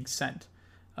being sent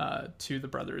to the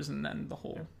brothers, and then the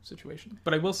whole situation.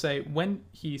 But I will say, when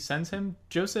he sends him,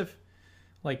 Joseph,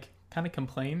 kind of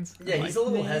complains. Yeah, he's a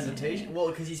little hesitation. Well,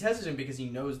 because he's hesitant because he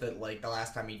knows that the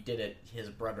last time he did it, his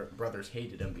brothers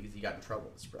hated him because he got in trouble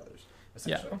with his brothers,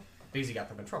 essentially. Because he got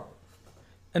them in trouble.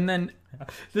 And then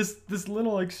this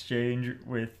little exchange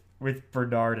with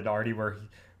Bernard and Artie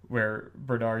where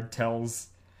Bernard tells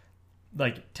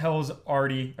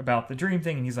Artie about the dream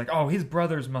thing, and he's like, oh, his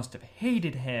brothers must have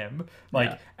hated him.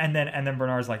 And then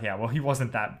Bernard's like, yeah, well, he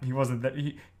wasn't that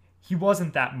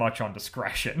much on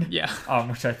discretion. Yeah.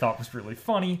 Which I thought was really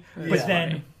funny.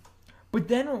 But But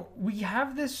then we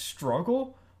have this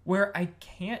struggle where I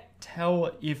can't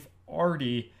tell if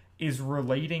Artie is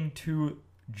relating to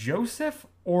Joseph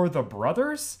or the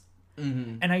brothers.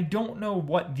 Mm-hmm. And I don't know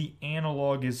what the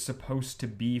analog is supposed to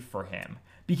be for him.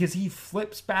 Because he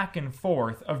flips back and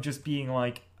forth of just being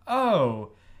like,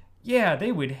 oh, yeah,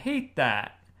 they would hate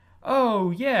that.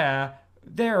 Oh, yeah,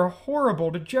 they're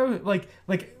horrible to Joseph. Like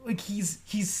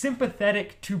he's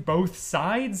sympathetic to both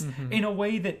sides in a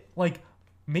way that, like,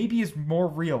 maybe is more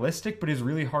realistic, but is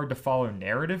really hard to follow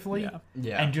narratively.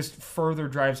 Yeah. And just further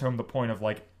drives home the point of,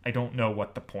 like, I don't know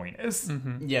what the point is.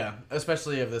 Mm-hmm. Yeah,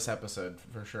 especially of this episode,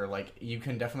 for sure. Like, you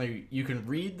can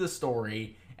read the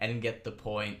story and get the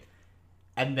point,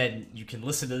 and then you can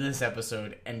listen to this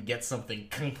episode and get something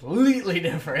completely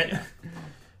different.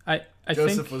 I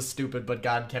Joseph think, was stupid, but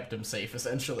God kept him safe,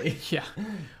 essentially. Yeah.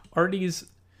 Artie's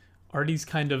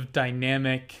kind of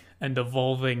dynamic and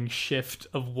evolving shift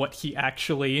of what he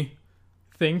actually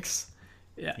thinks.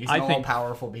 Yeah, He's an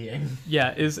all-powerful being.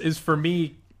 Yeah, is for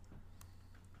me,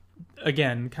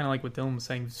 again, kind of like what Dylan was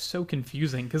saying, so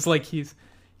confusing. Because, like, he's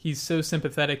so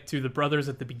sympathetic to the brothers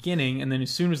at the beginning, and then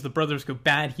as soon as the brothers go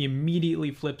bad, he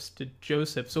immediately flips to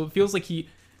Joseph. So it feels like he's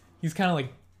kind of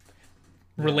like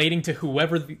relating to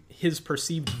whoever his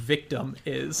perceived victim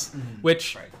is,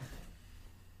 which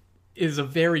is a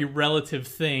very relative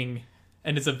thing,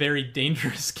 and is a very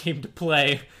dangerous game to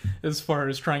play as far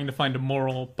as trying to find a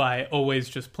moral by always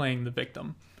just playing the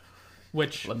victim.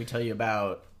 Which, let me tell you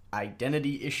about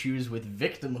identity issues with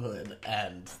victimhood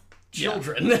and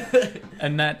children. Yeah.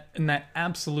 and that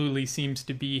absolutely seems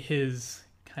to be his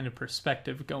kind of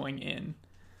perspective going in.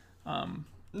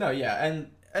 No, yeah,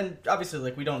 and obviously,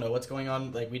 like, we don't know what's going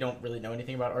on. Like, we don't really know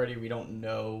anything about Artie. We don't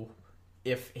know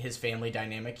if his family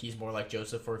dynamic, he's more like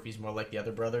Joseph or if he's more like the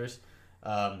other brothers.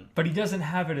 But he doesn't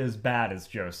have it as bad as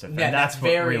Joseph, and yeah, that's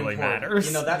what very really important. matters.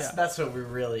 You know, that's what we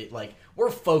really, like, we're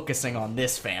focusing on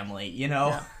this family, you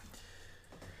know?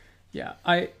 Yeah.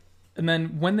 And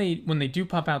then when they do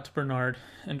pop out to Bernard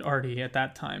and Artie at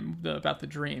that time about the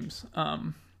dreams,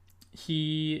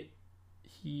 he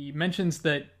mentions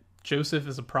that Joseph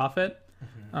is a prophet.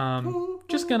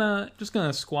 Just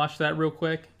gonna squash that real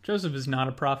quick. Joseph is not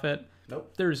a prophet.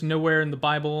 Nope. There's nowhere in the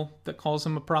Bible that calls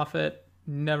him a prophet.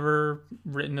 Never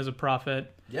written as a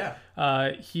prophet. Yeah.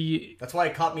 That's why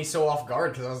it caught me so off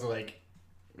guard, because I was like,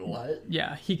 what?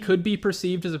 Yeah, he could be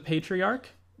perceived as a patriarch,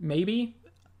 maybe.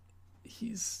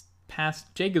 He's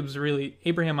past Jacob's really.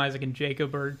 Abraham, Isaac, and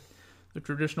Jacob are the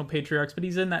traditional patriarchs, but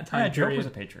he's in that time period. Job was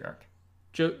a patriarch.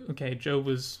 Job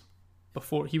was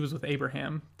before, he was with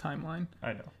Abraham timeline.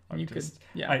 I know. It's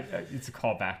a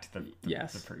callback to the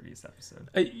previous episode.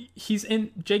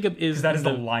 Jacob is... That is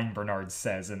the line Bernard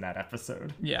says in that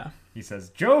episode. Yeah. He says,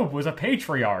 Job was a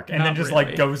patriarch, and then just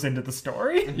really. Goes into the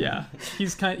story. Yeah.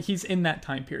 He's in that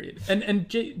time period. And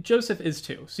Joseph is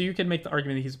too, so you can make the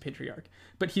argument that he's a patriarch.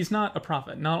 But he's not a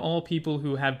prophet. Not all people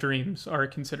who have dreams are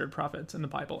considered prophets in the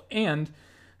Bible. And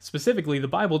specifically, the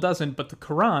Bible doesn't, but the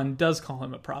Quran does call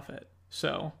him a prophet.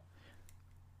 So...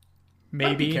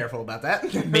 maybe be careful about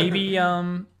that. Maybe,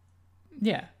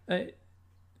 yeah.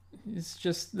 It's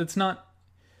just, that's not,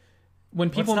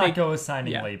 when people Let's not go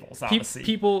assigning labels, Odyssey.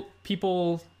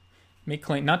 People make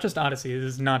claims, not just Odyssey,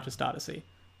 this is not just Odyssey.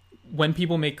 When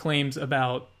people make claims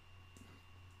about,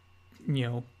 you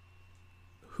know,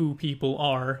 who people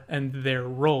are and their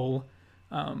role,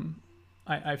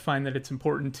 I find that it's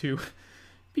important to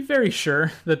be very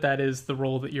sure that that is the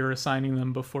role that you're assigning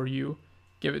them before you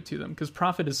give it to them, because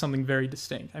prophet is something very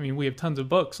distinct. I mean, we have tons of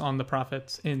books on the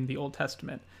prophets in the Old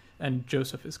Testament, and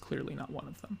Joseph is clearly not one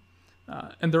of them.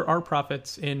 And there are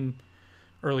prophets in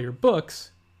earlier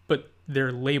books, but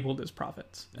they're labeled as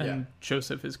prophets, and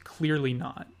Joseph is clearly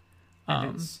not.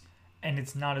 And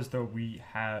it's not as though we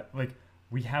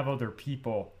have other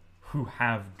people who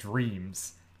have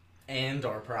dreams and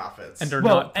are prophets, and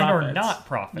are not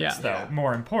prophets. Though,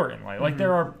 more importantly,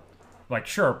 there are. Like,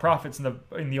 sure, prophets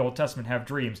in the Old Testament have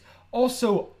dreams.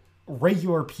 Also,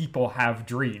 regular people have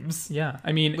dreams. Yeah,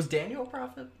 I mean... Was Daniel a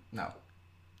prophet? No.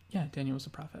 Yeah, Daniel was a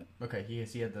prophet. Okay, he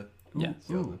had the... Yeah.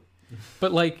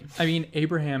 But, like, I mean,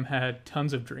 Abraham had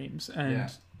tons of dreams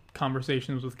and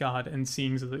conversations with God and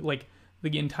seeings of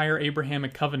the entire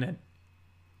Abrahamic covenant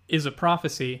is a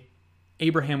prophecy.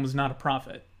 Abraham was not a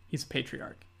prophet. He's a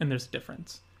patriarch, and there's a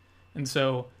difference. And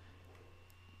so,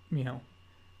 you know...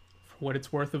 what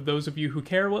it's worth of those of you who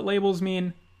care what labels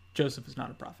mean, Joseph is not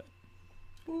a prophet.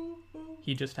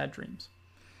 He just had dreams.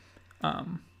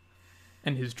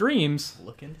 And his dreams...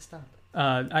 looking to stop it.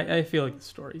 I feel like the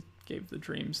story gave the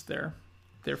dreams their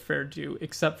fair due,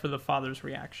 except for the father's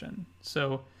reaction.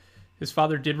 So his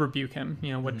father did rebuke him,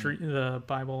 you know, what the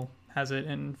Bible has it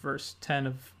in verse 10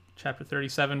 of chapter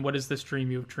 37. What is this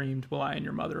dream you have dreamed? Will I and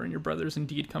your mother and your brothers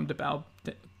indeed come to bow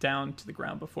down to the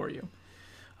ground before you?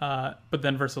 But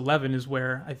then verse 11 is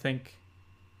where I think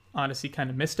Odyssey kind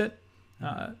of missed it.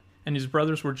 And his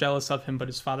brothers were jealous of him, but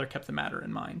his father kept the matter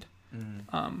in mind.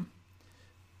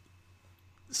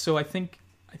 So I think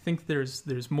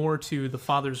there's more to the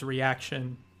father's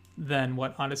reaction than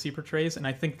what Odyssey portrays, and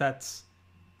I think that's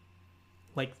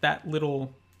like that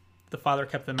little, the father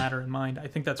kept the matter in mind. I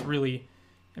think that's really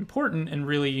important and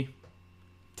really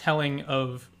telling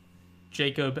of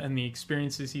Jacob and the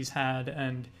experiences he's had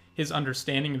and his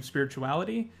understanding of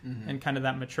spirituality and kind of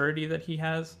that maturity that he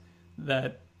has,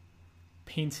 that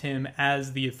paints him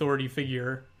as the authority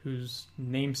figure whose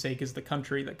namesake is the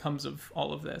country that comes of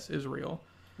all of this, Israel.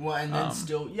 Well, and then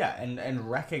still, and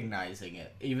recognizing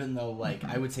it, even though, like,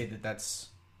 I would say that that's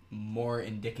more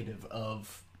indicative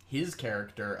of his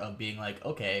character of being like,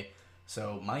 okay,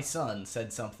 so my son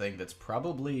said something that's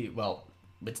probably, well,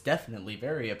 it's definitely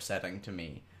very upsetting to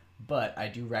me, but I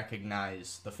do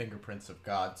recognize the fingerprints of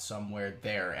God somewhere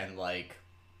there, and, like,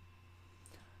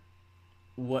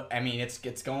 what, I mean,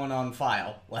 it's going on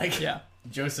file. Like, Yeah.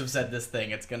 Joseph said this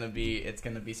thing, it's gonna be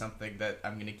something that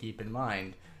I'm gonna keep in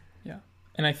mind. Yeah.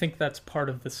 And I think that's part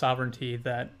of the sovereignty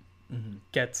that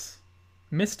gets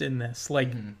missed in this. Like,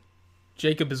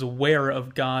 Jacob is aware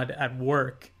of God at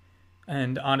work,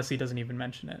 and Odyssey doesn't even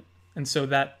mention it. And so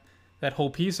that whole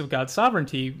piece of God's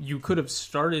sovereignty, you could have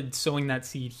started sowing that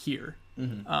seed here,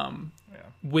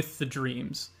 with the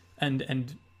dreams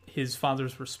and his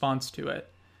father's response to it,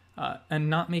 and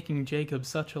not making Jacob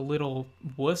such a little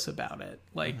wuss about it.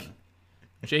 Like,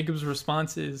 Joseph's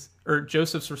response is,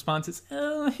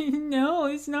 oh, no,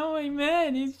 it's not what I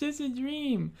meant. It's just a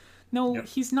dream. No,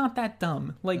 he's not that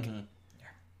dumb. Like,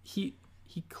 he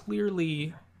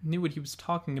clearly knew what he was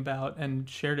talking about and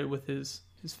shared it with his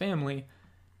family.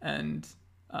 And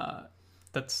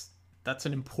that's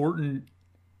an important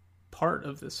part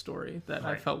of this story that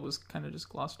I felt was kind of just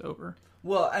glossed over.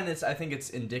 Well, and I think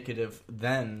it's indicative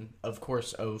then, of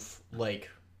course, of, like,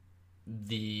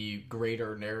 the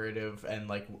greater narrative, and,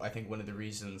 like, I think one of the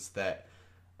reasons that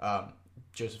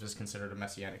Joseph is considered a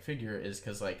messianic figure is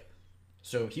because, like,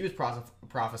 so he was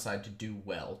prophesied to do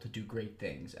well, to do great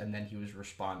things, and then he was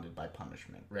responded by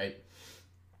punishment, right?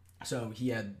 So he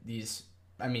had these,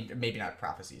 I mean, maybe not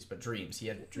prophecies, but dreams. He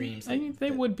had dreams. I mean, they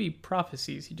would be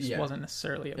prophecies. He just wasn't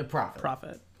necessarily a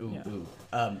prophet. Ooh.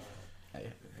 I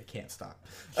can't stop.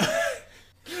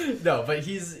 No, but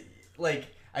he's, like,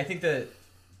 I think that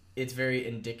it's very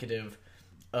indicative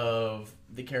of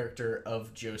the character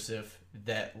of Joseph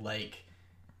that, like,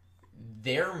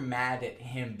 they're mad at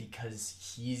him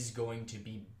because he's going to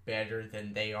be better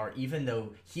than they are, even though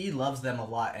he loves them a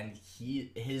lot and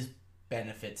his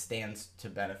benefit stands to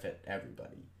benefit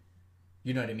everybody.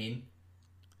 You know what I mean?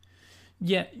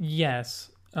 Yeah.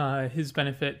 Yes. His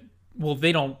benefit. Well,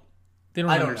 they don't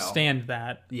understand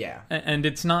that. Yeah. And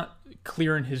it's not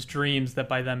clear in his dreams that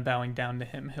by them bowing down to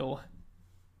him, he'll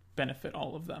benefit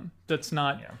all of them. That's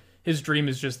not his dream.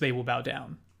 Is just they will bow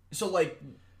down. So, like,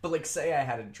 but, like, say I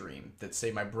had a dream that,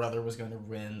 say, my brother was going to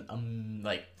win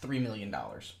like $3 million.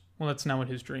 Well, that's not what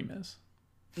his dream is.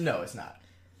 No, it's not.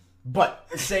 But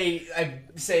I'm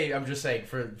just saying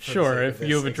for sure, if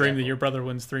you have a dream that your brother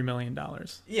wins $3 million.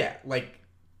 Yeah, like,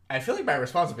 I feel like my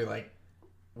response would be like,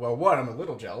 well, one, I'm a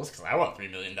little jealous because I want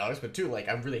 $3 million, but two, like,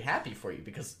 I'm really happy for you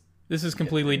because this is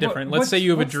completely different. Let's say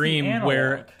you have a dream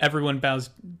where everyone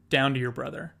bows down to your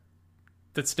brother.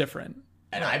 That's different.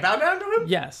 And I bow down to him?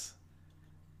 Yes.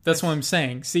 That's what I'm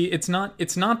saying. See, it's not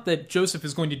that Joseph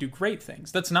is going to do great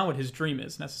things. That's not what his dream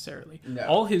is necessarily. No.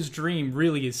 All his dream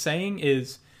really is saying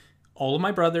is, all of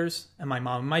my brothers and my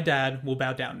mom and my dad will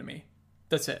bow down to me.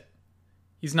 That's it.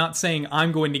 He's not saying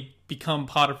I'm going to become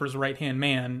Potiphar's right-hand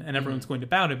man and everyone's going to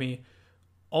bow to me.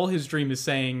 All his dream is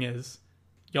saying is,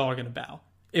 y'all are going to bow.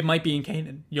 It might be in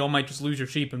Canaan. Y'all might just lose your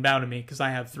sheep and bow to me because I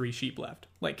have 3 sheep left.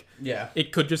 Like,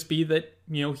 it could just be that,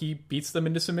 he beats them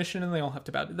into submission and they all have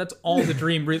to bow. That's all the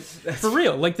dream. For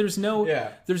real. Like, there's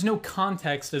no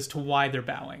context as to why they're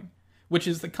bowing, which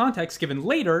is the context given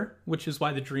later, which is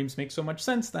why the dreams make so much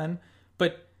sense then.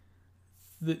 But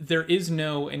there is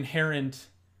no inherent,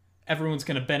 everyone's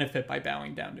going to benefit by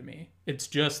bowing down to me. It's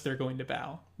just they're going to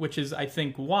bow, which is, I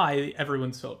think, why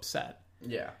everyone's so upset.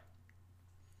 Yeah.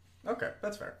 Okay,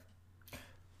 that's fair.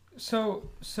 So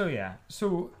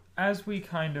as we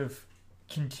kind of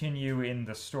continue in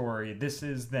the story, this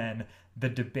is then the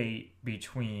debate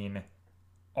between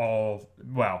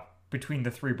between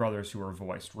the 3 brothers who are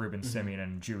voiced, Reuben, Simeon,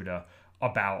 and Judah,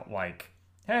 about, like,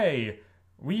 hey,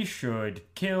 we should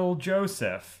kill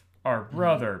Joseph our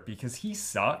brother because he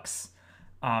sucks,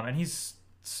 and he's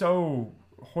so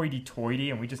hoity-toity,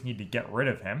 and we just need to get rid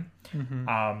of him.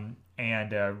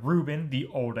 And Reuben, the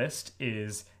oldest,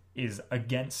 is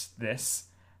against this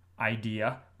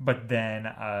idea, but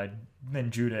then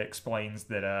Judah explains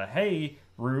that, hey,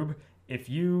 Rube, if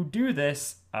you do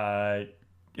this,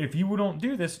 if you don't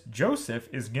do this, Joseph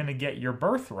is gonna get your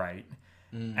birthright.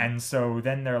 And so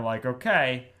then they're like,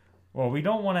 okay, well, we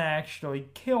don't want to actually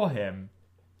kill him.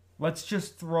 Let's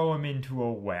just throw him into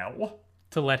a well.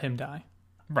 To let him die.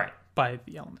 Right. By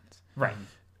the elements. Right.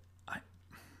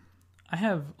 I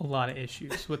have a lot of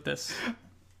issues with this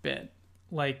bit.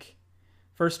 Like,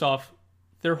 first off,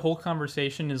 their whole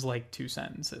conversation is like 2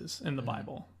 sentences in the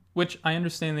Bible, which I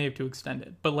understand they have to extend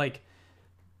it. But, like,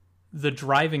 the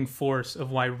driving force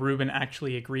of why Reuben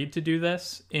actually agreed to do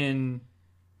this in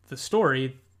the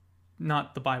story,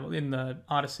 not the Bible, in the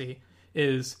Odyssey,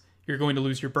 is you're going to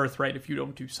lose your birthright if you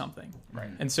don't do something. Right.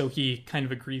 And so he kind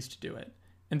of agrees to do it.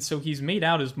 And so he's made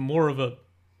out as more of a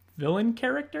villain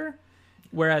character,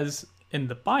 whereas in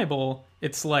the Bible,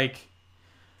 it's like,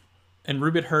 and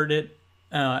Reuben heard it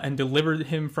and delivered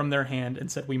him from their hand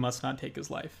and said, we must not take his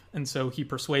life. And so he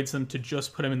persuades them to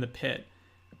just put him in the pit.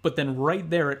 But then right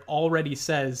there, it already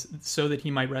says, so that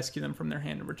he might rescue them from their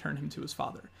hand and return him to his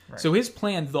father. Right. So his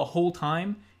plan the whole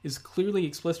time is clearly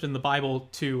explicit in the Bible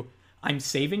to, I'm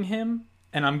saving him,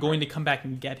 and I'm going to come back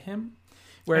and get him.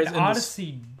 Whereas and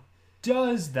Odyssey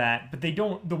does that, but they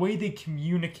don't. The way they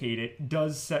communicate it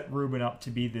does set Reuben up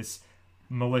to be this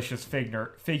malicious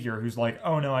figure who's like,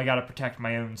 oh no, I got to protect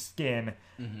my own skin.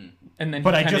 And then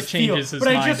but he kind of changes his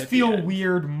mind. But I just feel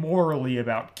weird morally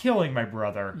about killing my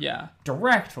brother. Yeah.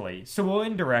 Directly, so we'll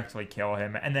indirectly kill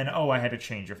him, and then I had a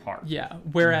change of heart. Yeah.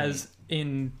 Whereas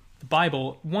in the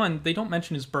Bible, one, they don't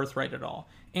mention his birthright at all,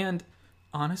 and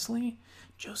honestly,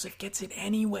 Joseph gets it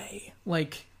anyway.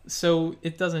 Like, so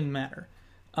it doesn't matter.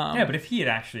 Yeah, but if he had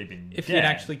actually been he had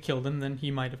actually killed him, then he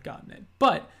might have gotten it.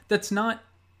 But that's not.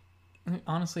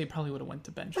 Honestly, it probably would have went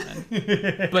to Benjamin.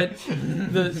 But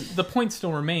the point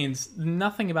still remains.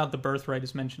 Nothing about the birthright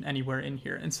is mentioned anywhere in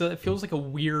here, and so it feels like a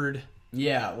weird.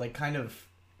 Yeah, like kind of.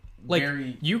 Like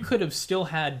very... you could have still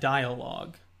had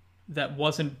dialogue that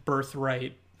wasn't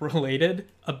birthright related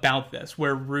about this,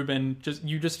 where Reuben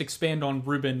you just expand on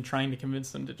Reuben trying to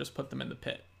convince them to just put them in the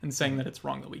pit and saying that it's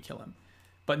wrong that we kill him.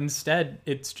 But instead,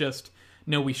 it's just,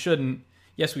 no, we shouldn't.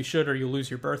 Yes, we should, or you'll lose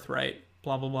your birthright.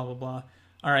 Blah, blah, blah, blah, blah.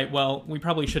 All right, well, we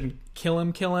probably shouldn't kill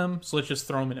him, so let's just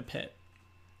throw him in a pit.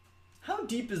 How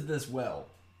deep is this well?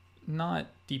 Not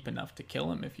deep enough to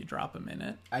kill him if you drop him in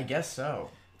it. I guess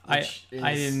so. I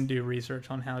didn't do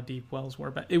research on how deep wells were,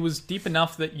 but it was deep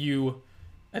enough that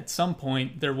at some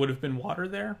point, there would have been water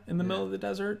there in the middle of the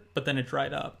desert, but then it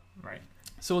dried up. Right.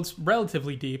 So it's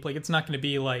relatively deep. Like, it's not going to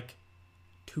be, like,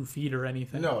 2 feet or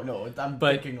anything. No, I'm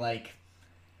thinking, like,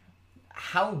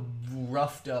 how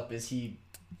roughed up is he?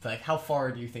 Like, how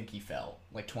far do you think he fell?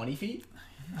 Like 20 feet?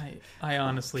 I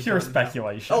honestly pure don't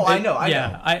speculation. Know. Oh, I know.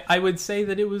 I would say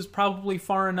that it was probably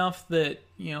far enough that,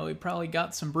 he probably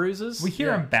got some bruises. We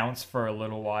hear him bounce for a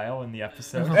little while in the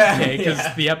episode. Okay,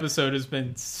 because the episode has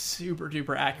been super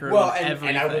duper accurate on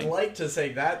everything. And I would like to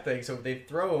say that thing. So they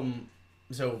throw him.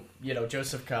 So,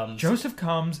 Joseph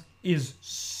comes. Is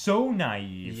so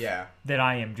naive that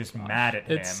I am just mad at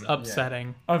him. It's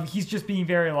upsetting. He's just being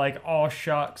very like, oh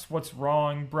shucks, what's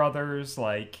wrong, brothers?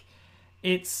 Like,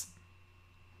 it's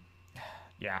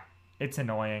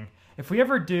annoying. If we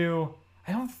ever do,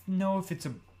 I don't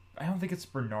think it's a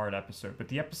Bernard episode, but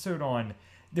the episode on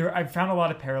there, I've found a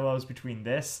lot of parallels between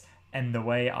this and the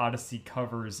way Odyssey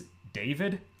covers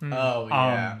David. Oh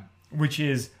yeah, which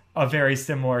is a very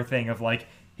similar thing of like,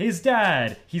 his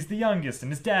dad, he's the youngest,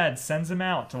 and his dad sends him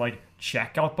out to like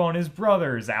check up on his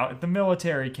brothers out at the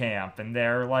military camp, and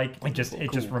they're like, it just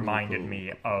reminded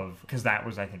me of, because that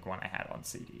was I think one I had on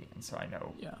CD, and so I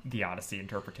know the Odyssey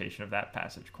interpretation of that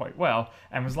passage quite well,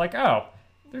 and was like, oh,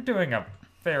 they're doing a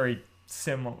very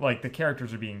similar, like the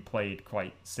characters are being played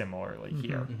quite similarly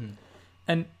here,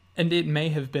 and it may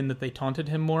have been that they taunted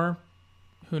him more,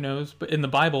 who knows? But in the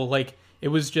Bible, like it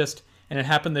was just. And it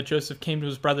happened that Joseph came to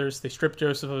his brothers. They stripped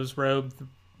Joseph of his robe,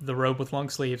 the robe with long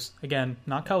sleeves. Again,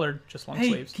 not colored, just long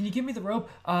sleeves. Can you give me the robe?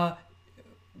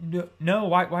 No.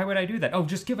 Why would I do that? Oh,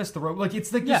 just give us the robe. Like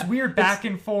it's like this weird back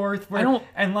and forth. Where,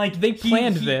 they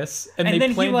planned this, and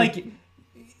then planned he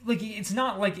like it's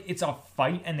not like it's a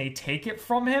fight, and they take it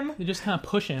from him. They just kind of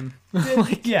push him.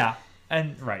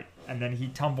 And then he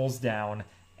tumbles down,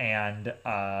 and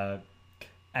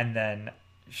then.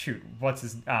 Shoot, what's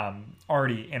his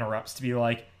Artie interrupts to be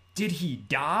like, did he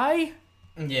die?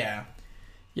 Yeah.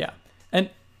 And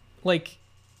like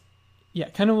Yeah,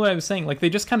 kind of what I was saying. Like, they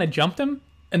just kind of jumped him,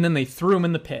 and then they threw him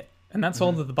in the pit. And that's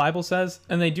all that the Bible says.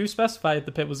 And they do specify that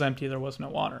the pit was empty, there was no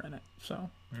water in it. So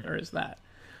there is that.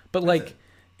 But, like,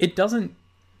 it doesn't...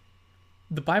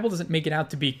 The Bible doesn't make it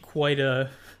out to be quite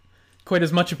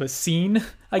as much of a scene,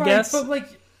 I guess. But,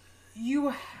 like, you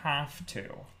have to.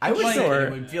 I would say Sure.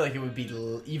 it would feel like it would be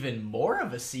even more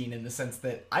of a scene in the sense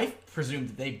that I presume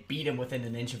that they beat him within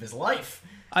an inch of his life.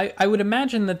 I would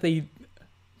imagine that they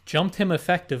jumped him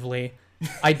effectively.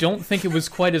 I don't think it was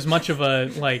quite as much of a,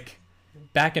 like,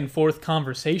 back and forth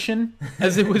conversation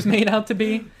as it was made out to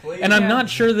be. And I'm not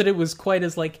sure that it was quite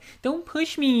as, like, don't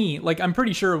push me. Like, I'm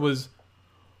pretty sure it was,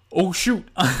 oh, shoot,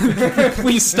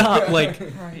 please stop. Like,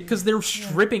 because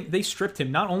they stripped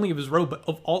him, not only of his robe, but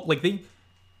of all, like, they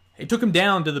took him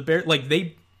down to the bare, like,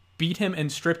 they beat him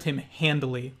and stripped him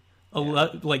handily.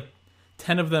 Like,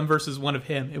 10 of them versus 1 of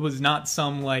him. It was not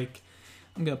some, like,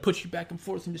 I'm going to put you back and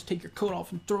forth and just take your coat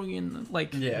off and throw you in,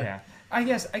 like... Yeah. I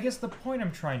guess the point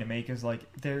I'm trying to make is, like,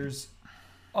 there's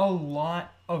a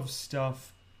lot of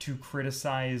stuff to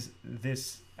criticize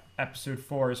this episode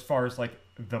for as far as, like,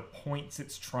 the points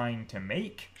it's trying to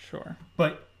make. Sure.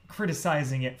 But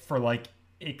criticizing it for, like,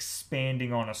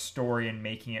 expanding on a story and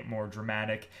making it more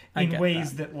dramatic in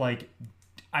ways that, like,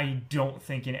 I don't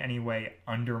think in any way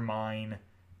undermine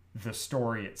the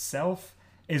story itself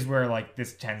is where, like,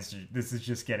 this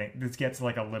gets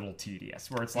like a little tedious,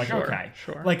 where it's like,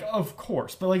 Sure. like, of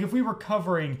course, but, like, if we were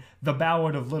covering the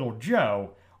Ballad of Little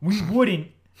Joe, we wouldn't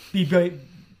be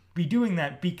doing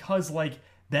that because, like,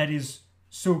 that is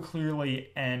so clearly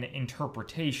an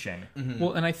interpretation.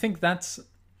 Well, and I think that's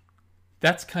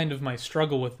kind of my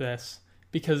struggle with this,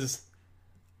 because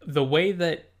the way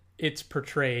that it's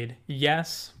portrayed,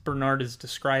 yes, Bernard is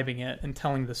describing it and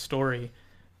telling the story,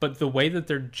 but the way that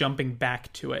they're jumping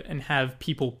back to it and have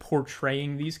people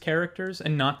portraying these characters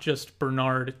and not just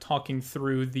Bernard talking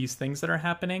through these things that are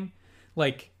happening,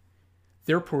 like,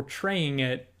 they're portraying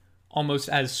it almost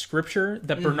as scripture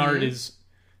that Bernard is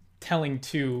telling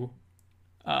to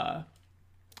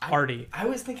Artie. I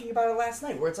was thinking about it last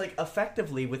night, where it's like,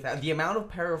 effectively, with the amount of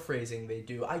paraphrasing they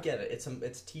do, I get it.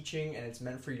 It's teaching and it's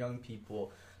meant for young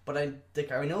people. But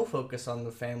I know focus on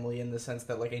the family in the sense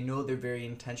that, like, I know they're very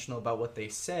intentional about what they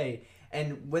say.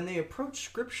 And when they approach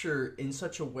scripture in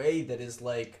such a way that is,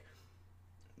 like,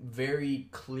 very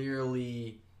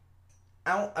clearly...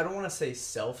 I don't want to say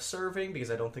self-serving,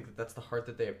 because I don't think that that's the heart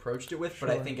that they approached it with,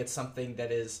 but I think it's something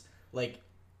that is, like...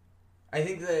 I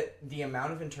think that the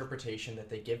amount of interpretation that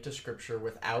they give to scripture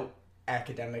without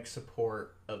academic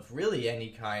support of really any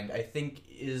kind, I think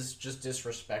is just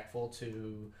disrespectful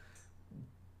to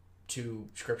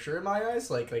scripture in my eyes.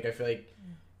 Like I feel like,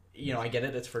 you know, I get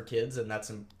it, it's for kids, and that's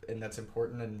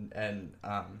important, and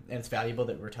it's valuable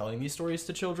that we're telling these stories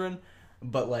to children,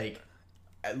 but, like,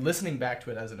 listening back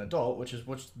to it as an adult, which is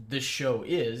what this show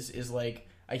is like,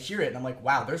 I hear it and I'm like,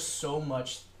 wow, there's so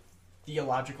much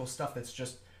theological stuff that's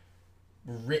just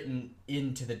written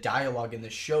into the dialogue in the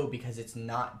show, because it's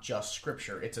not just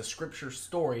scripture. It's a scripture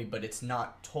story, but it's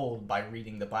not told by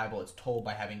reading the Bible. It's told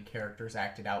by having characters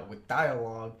acted out with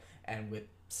dialogue and with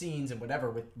scenes and whatever,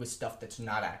 with stuff that's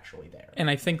not actually there. And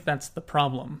I think that's the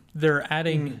problem. They're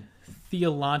adding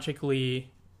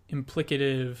theologically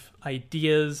implicative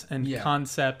ideas and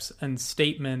concepts and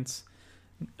statements.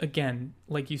 Again,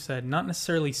 like you said, not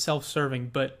necessarily self-serving,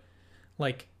 but,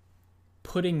 like,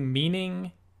 putting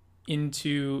meaning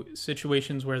into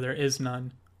situations where there is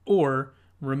none, or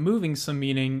removing some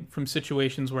meaning from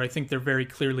situations where I think there very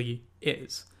clearly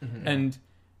is.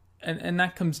 And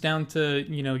that comes down to,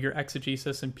 you know, your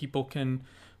exegesis, and people can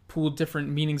pull different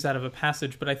meanings out of a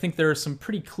passage, but I think there are some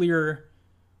pretty clear,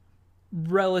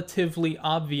 relatively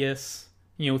obvious,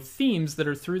 you know, themes that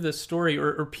are through this story,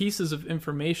 or pieces of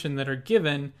information that are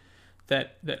given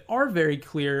that are very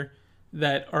clear,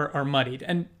 that are muddied.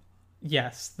 And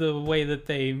yes, the way that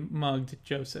they mugged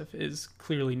Joseph is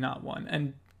clearly not one,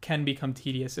 and can become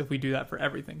tedious if we do that for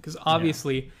everything, because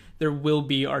obviously there will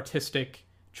be artistic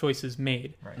choices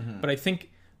made. Right. But I think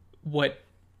what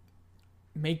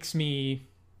makes me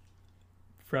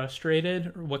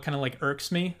frustrated, or what kind of, like,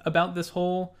 irks me about this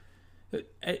whole,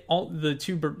 all the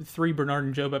 3 Bernard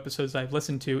and Job episodes I've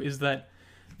listened to, is that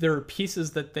there are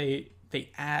pieces that they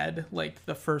add, like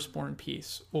the firstborn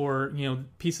piece, or, you know,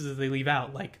 pieces that they leave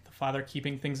out, like the father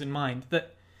keeping things in mind,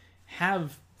 that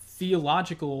have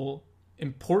theological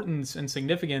importance and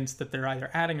significance that they're either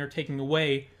adding or taking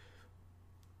away,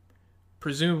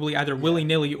 presumably either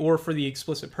willy-nilly or for the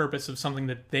explicit purpose of something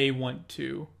that they want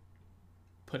to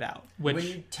put out. Which, when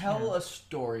you tell a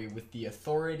story with the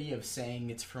authority of saying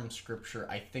it's from scripture,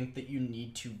 I think that you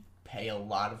need to pay a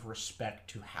lot of respect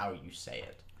to how you say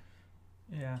it.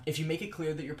 Yeah. If you make it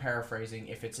clear that you're paraphrasing,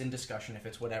 if it's in discussion, if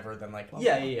it's whatever, then like, Blah,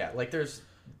 yeah. blah. Like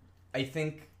I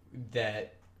think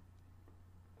that,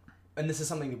 and this is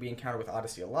something that we encounter with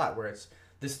Odyssey a lot, where it's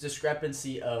this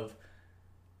discrepancy of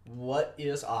what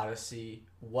is Odyssey,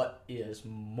 what is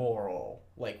moral,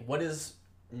 like what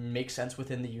makes sense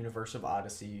within the universe of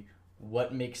Odyssey,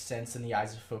 what makes sense in the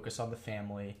eyes of Focus on the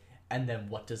Family, and then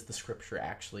what does the scripture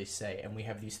actually say? And we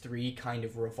have these three kind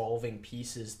of revolving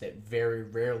pieces that very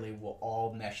rarely will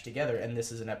all mesh together. And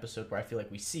this is an episode where I feel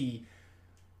like we see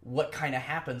what kind of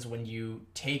happens when you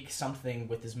take something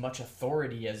with as much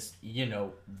authority as,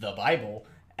 the Bible,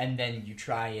 and then you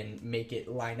try and make it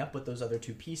line up with those other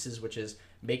two pieces, which is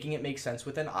making it make sense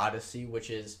within Odyssey, which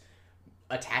is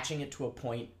attaching it to a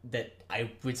point that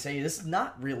I would say is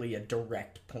not really a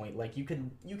direct point. Like, you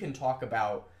can talk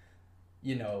about,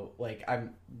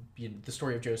 the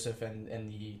story of Joseph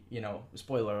and the,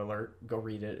 spoiler alert, go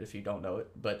read it if you don't know it,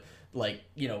 but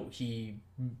he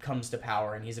comes to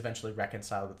power and he's eventually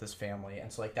reconciled with his family,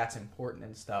 and so that's important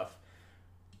and stuff.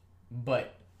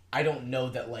 But I don't know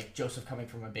that Joseph coming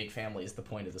from a big family is the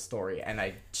point of the story, and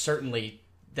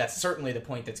that's certainly the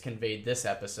point that's conveyed this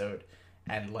episode.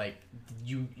 And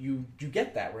you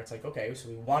get that, where it's okay, so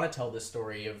we want to tell this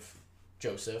story of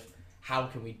Joseph. How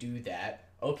can we do that?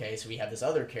 Okay, so we have this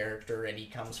other character, and he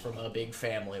comes from a big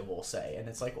family, we'll say. And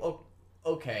it's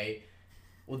okay,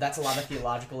 well, that's a lot of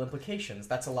theological implications.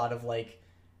 That's a lot of,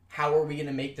 how are we going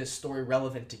to make this story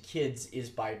relevant to kids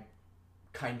is by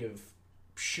kind of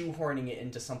shoehorning it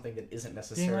into something that isn't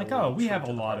necessarily being we have a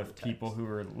true to the lot heart of the text. people who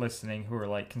are listening who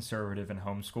are conservative and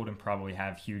homeschooled and probably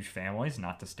have huge families,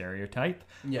 not to stereotype.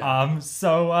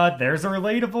 So there's a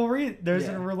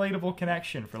relatable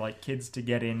connection for kids to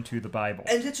get into the Bible.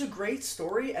 And it's a great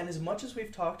story, and as much as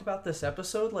we've talked about this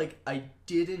episode, I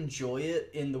did enjoy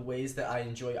it in the ways that I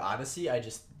enjoy Odyssey. I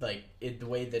just the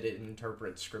way that it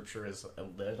interprets scripture is a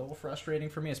little frustrating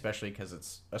for me, especially because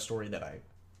it's a story that I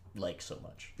like so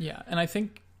much. Yeah, and I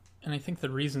think the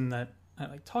reason that I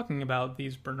like talking about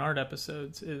these Bernard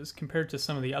episodes is compared to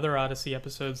some of the other Odyssey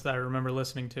episodes that I remember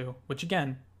listening to, which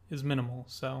again is minimal,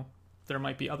 so there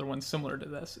might be other ones similar to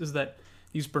this, is that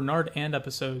these Bernard and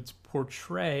episodes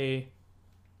portray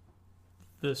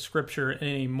the scripture in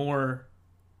a more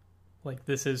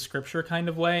this is scripture kind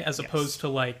of way, as opposed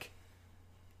to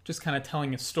just kind of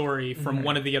telling a story from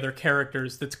one of the other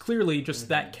characters that's clearly just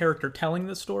that character telling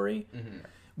the story.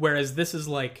 Whereas this is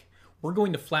we're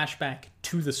going to flash back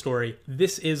to the story.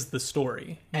 This is the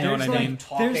story. You know what I mean?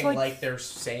 Talking they're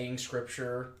saying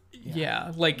scripture.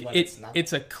 Yeah,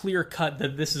 it's a clear cut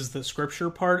that this is the scripture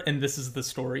part and this is the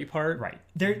story part. Right.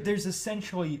 There's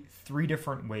essentially three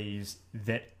different ways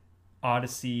that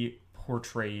Odyssey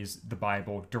portrays the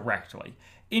Bible directly.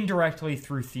 Indirectly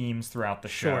through themes throughout the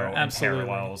show and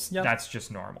parallels. Yep. That's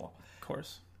just normal. Of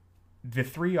course. The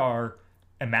three are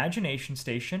Imagination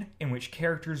Station, in which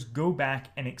characters go back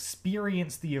and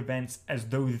experience the events as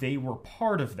though they were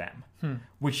part of them,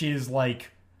 which is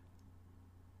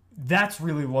that's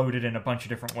really loaded in a bunch of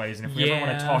different ways, and if we ever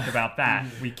want to talk about that,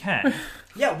 we can.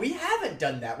 Yeah, we haven't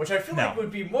done that, which I feel like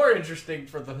would be more interesting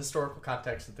for the historical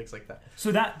context and things like that.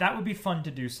 So that would be fun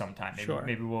to do sometime. Maybe Sure.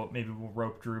 Maybe we'll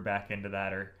rope Drew back into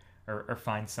that, or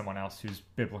find someone else who's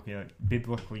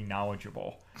biblically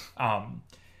knowledgeable.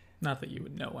 Not that you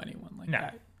would know anyone like No,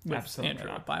 that. With absolutely Andrew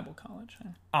not. at Bible college.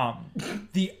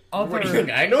 The other What do you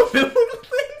think? I know biblical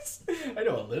things. I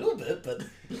know a little bit, but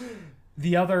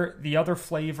the other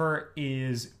flavor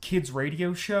is kids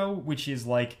radio show, which is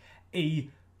a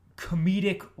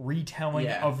comedic retelling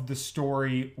of the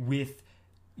story with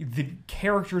the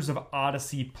characters of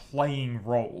Odyssey playing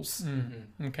roles.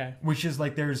 Okay. Which is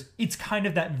it's kind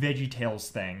of that VeggieTales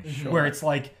thing where it's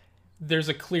there's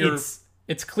a clear.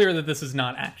 It's clear that this is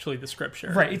not actually the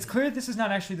scripture. Right. It's clear that this is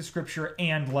not actually the scripture,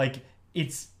 and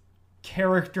it's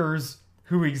characters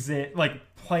who exist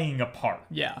playing a part.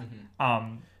 Yeah.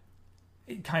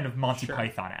 Kind of Monty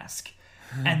Python-esque.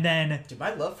 And then did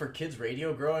my love for kids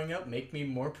radio growing up make me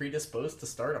more predisposed to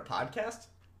start a podcast?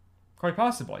 Quite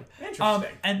possibly. Interesting.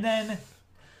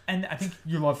 And I think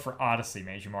your love for Odyssey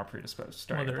made you more predisposed to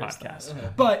start a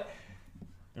podcast. But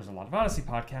there's a lot of Odyssey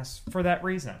podcasts for that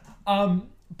reason.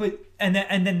 But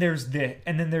then there's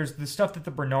the stuff that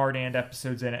the Bernard and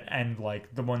episodes in it, and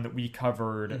the one that we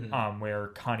covered, where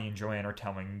Connie and Joanne are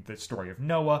telling the story of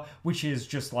Noah, which is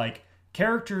just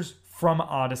characters from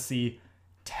Odyssey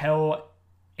tell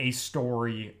a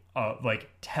story,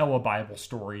 tell a Bible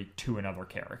story to another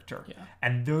character,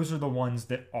 and those are the ones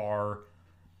that are,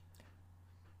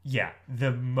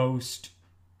 the most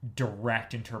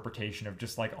direct interpretation of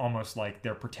just almost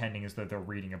they're pretending as though they're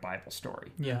reading a Bible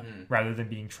story, rather than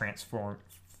being transformed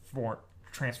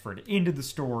transferred into the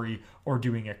story or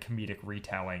doing a comedic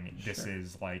retelling. This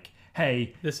is like,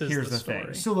 hey, This is here's the the thing.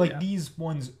 story. So like Yeah. these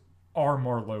ones are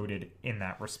more loaded in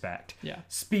that respect. Yeah.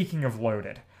 Speaking of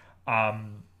loaded,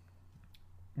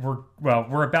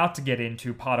 we're about to get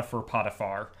into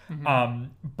Potiphar.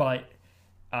 But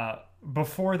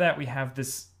before that, we have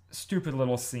this stupid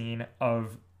little scene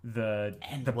of the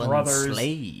brothers,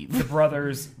 the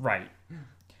brothers, right,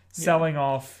 selling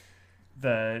off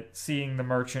seeing the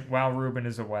merchant while Reuben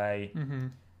is away,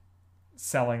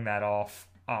 selling that off,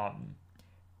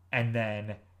 and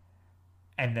then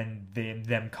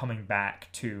them coming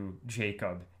back to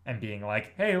Jacob and being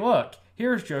like, "Hey, look,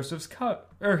 here's Joseph's coat,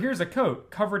 or here's a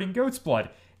coat covered in goat's blood.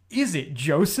 Is it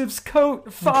Joseph's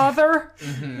coat, Father?"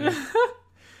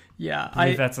 Yeah, I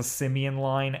believe that's a Simeon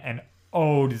line, and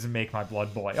oh, does it make my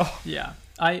blood boil? Yeah,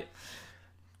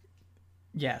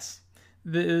 yes,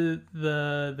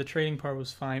 the trading part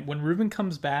was fine. When Reuben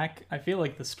comes back, I feel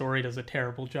like the story does a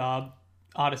terrible job.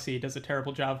 Odyssey does a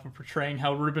terrible job of portraying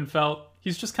how Reuben felt.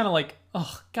 He's just kind of like,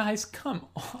 "Oh, guys, come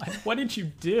on, what did you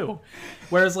do?"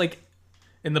 Whereas, like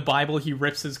in the Bible, he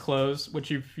rips his clothes,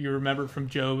 which if you remember from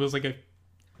Job, was like a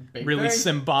Big really thing.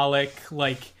 symbolic,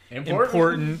 like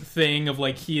important thing of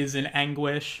like he is in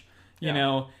anguish, you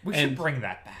know, We and should bring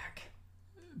that back.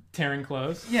 tearing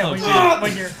clothes. Yeah, Oh,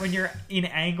 when you're in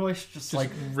anguish, just like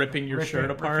ripping your shirt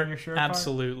apart. ripping your shirt apart.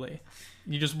 Absolutely.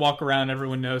 You just walk around,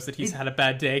 everyone knows that he's had a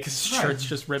bad day because his Right. shirt's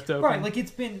just ripped open. Right, like it's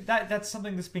been that's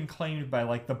something that's been claimed by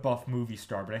like the buff movie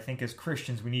star, but I think as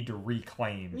Christians we need to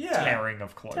reclaim tearing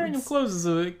of clothes. Tearing of clothes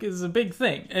is a big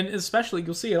thing, and especially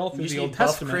you'll see it all through You the need Old buff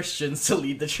Testament. Christians to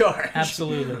lead the charge.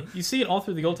 Absolutely, you see it all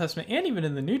through the Old Testament and even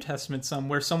in the New Testament. Some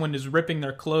where someone is ripping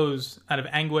their clothes out of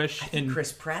anguish and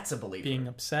Chris Pratt's a believer. being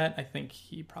upset. I think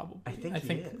he probably. I think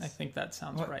he is. I think that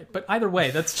sounds right. But either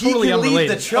way, that's He totally can lead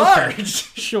unrelated. the charge. Okay.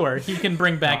 Sure, he can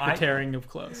bring back No, the tearing of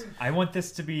clothes. I want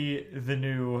this to be the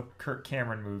new Kirk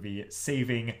Cameron movie,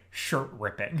 Saving Shirt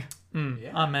Ripping.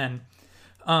 Amen.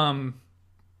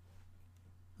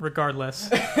 Regardless,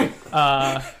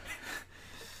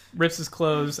 rips his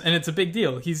clothes, and it's a big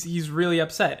deal. He's really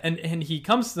upset, and he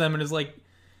comes to them and is like,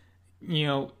 you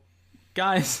know,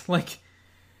 guys, like,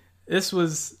 this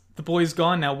was the boy's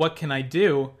gone now. What can I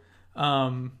do?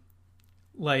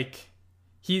 Like,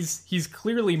 he's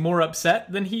clearly more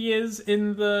upset than he is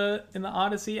in the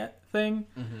Odyssey thing,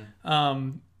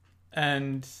 and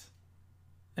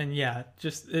yeah,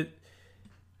 just it.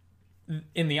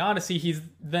 In the Odyssey, he's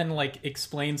then like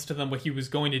explains to them what he was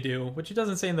going to do, which he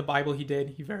doesn't say in the Bible he did.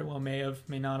 He very well may have,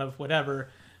 may not have, whatever.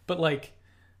 But like,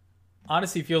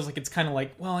 Odyssey feels like it's kind of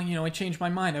like, well, you know, I changed my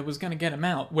mind. I was going to get him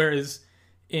out. Whereas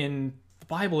in the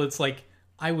Bible, it's like,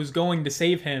 I was going to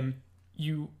save him.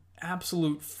 You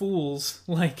absolute fools,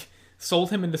 like, sold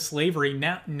him into slavery.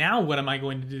 Now what am I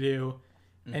going to do?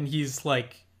 And he's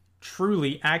like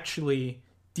truly, actually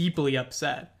deeply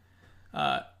upset.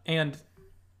 And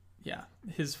yeah,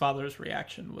 his father's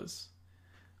reaction was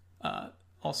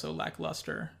also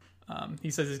lackluster.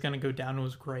 He says he's going to go down to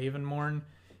his grave and mourn.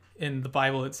 In the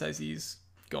Bible, it says he's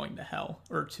going to hell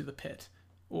or to the pit,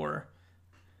 or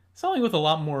something with a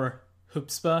lot more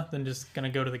chutzpah than just going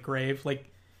to go to the grave. Like,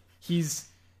 he's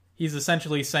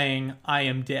essentially saying, I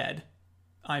am dead.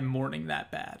 I'm mourning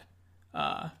that bad.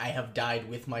 I have died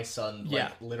with my son. Like,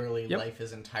 Yeah. literally, Yep. life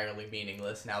is entirely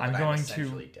meaningless now that I'm I'm going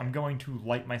essentially dead. I'm going to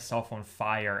light myself on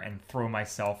fire and throw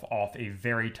myself off a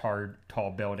very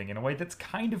tall building in a way that's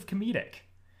kind of comedic.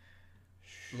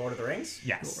 Lord of the Rings?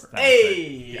 Yes. Sure. that's it.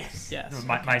 Hey! Yes.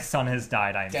 My son has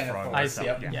died. I am Den of throwing Thorns, myself.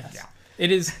 yep. Yeah, Yes. yeah.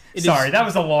 It is. Sorry, that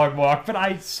was a long walk,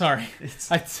 but Sorry. It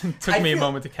took I me a feel-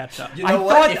 moment to catch up. You know I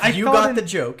what? thought- If I you thought got in- the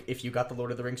joke, if you got the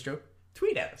Lord of the Rings joke,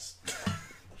 tweet at us.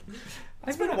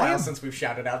 It's been a while since we've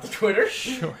shouted out the Twitter.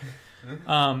 Sure.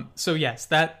 So yes,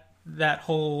 that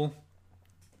whole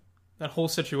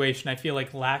situation, I feel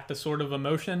like lacked a sort of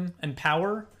emotion and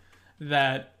power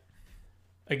that,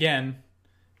 again,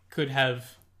 could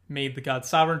have made the God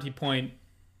sovereignty point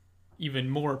even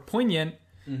more poignant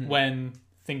when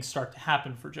things start to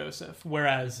happen for Joseph.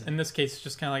 Whereas in this case, it's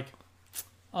just kind of like,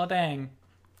 oh dang,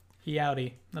 he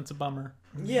outie. That's a bummer.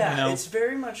 Yeah, You know? it's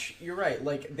very much, you're right.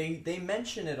 Like, they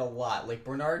mention it a lot. Like,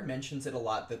 Bernard mentions it a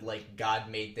lot that, like, God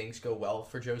made things go well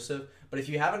for Joseph. But if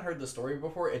you haven't heard the story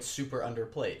before, it's super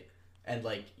underplayed. And,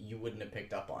 like, you wouldn't have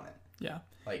picked up on it. Yeah.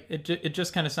 Like, It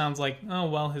just kind of sounds like, oh,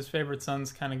 well, his favorite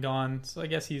son's kind of gone, so I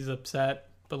guess he's upset.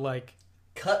 But, like,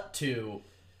 cut to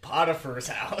Potiphar's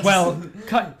house. Well,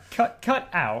 cut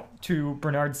out to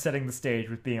Bernard setting the stage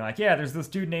with being like, yeah, there's this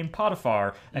dude named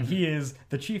Potiphar, and he is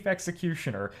the chief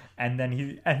executioner, and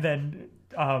then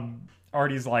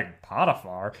Artie's like,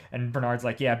 Potiphar? And Bernard's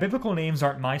like, yeah, biblical names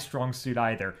aren't my strong suit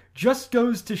either. Just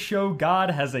goes to show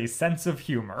God has a sense of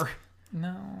humor.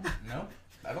 No. No,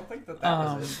 I don't think that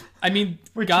was it. I mean,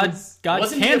 God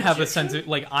Wasn't can he have a Egyptian? sense of,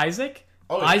 like, Isaac.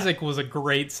 Oh, yeah. Isaac was a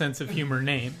great sense of humor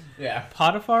name. Yeah.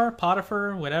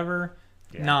 Potiphar, whatever,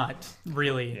 not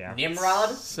really. Yeah.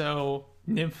 Nimrod? So,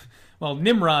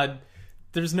 Nimrod,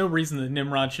 there's no reason that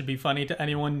Nimrod should be funny to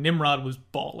anyone. Nimrod was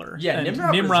baller. Yeah, and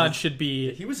Nimrod was- should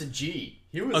be He was a G.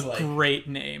 He was a like... great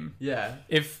name. Yeah.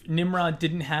 If Nimrod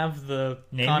didn't have the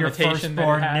Name your connotation that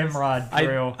firstborn it has, Nimrod,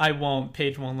 Drew. I won't.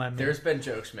 Paige won't let me. There's been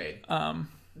jokes made.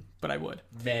 But I would.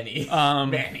 Many.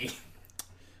 Many.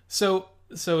 So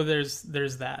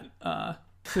there's that.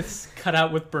 This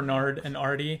cutout with Bernard and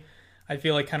Artie, I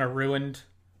feel like kind of ruined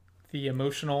the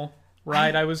emotional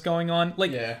ride I was going on.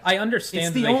 Like, Yeah. I understand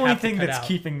It's that the they only have to thing cut that's out.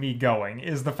 keeping me going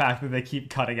is the fact that they keep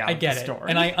cutting out I get the it, story.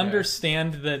 and I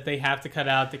understand that they have to cut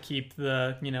out to keep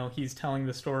the, he's telling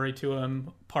the story to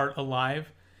him part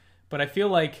alive. But I feel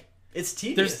like It's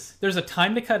tedious. there's a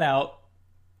time to cut out,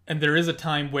 and there is a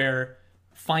time where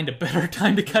find a better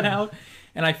time to cut out.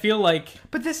 And I feel like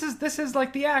But this is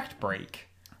like the act break.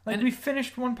 Like, we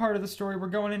finished one part of the story, we're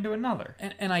going into another.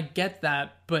 and I get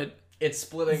that, but It's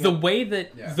splitting... the way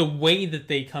that Yeah. the way that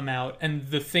they come out and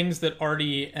the things that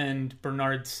Artie and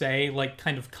Bernard say, like,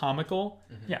 kind of comical,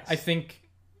 Yes. I think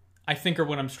are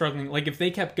what I'm struggling. Like, if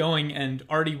they kept going and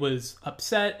Artie was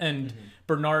upset and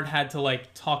Bernard had to,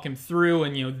 like, talk him through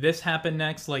and this happened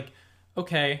next, like,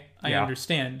 okay, I Yeah.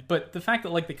 understand. But the fact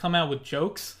that, like, they come out with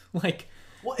jokes, like,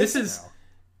 Well, this it's- is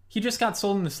he just got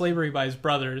sold into slavery by his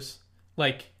brothers.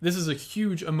 Like, this is a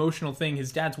huge emotional thing.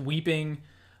 His dad's weeping,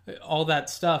 all that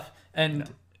stuff,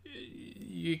 and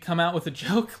you come out with a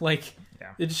joke, like,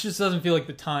 it just doesn't feel like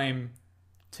the time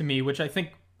to me, which I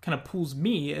think kind of pulls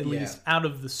me, at least, out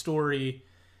of the story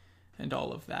and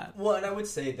all of that. Well, and I would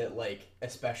say that, like,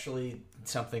 especially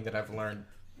something that I've learned,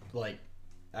 like,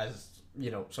 as,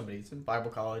 somebody who's in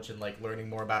Bible college and, like, learning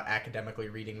more about academically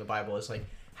reading the Bible is, like,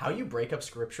 how you break up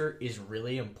scripture is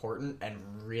really important and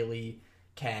really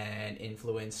can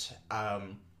influence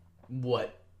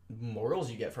what morals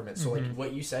you get from it. So, like,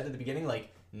 what you said at the beginning,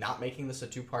 like, not making this a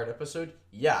 2-part episode,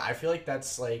 yeah, I feel like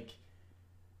that's, like,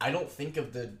 I don't think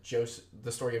of the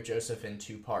story of Joseph in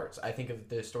 2 parts. I think of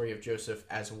the story of Joseph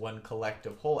as one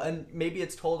collective whole. And maybe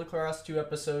it's told across 2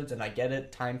 episodes, and I get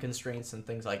it, time constraints and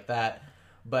things like that.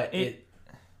 But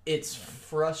it's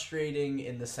frustrating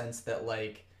in the sense that,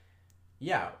 like,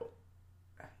 yeah,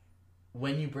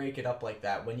 when you break it up like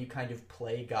that, when you kind of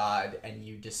play God and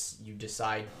you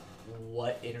decide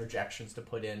what interjections to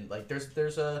put in, like,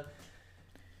 there's a,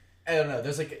 I don't know,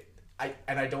 there's like, I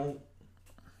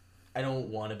don't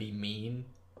want to be mean,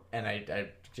 and I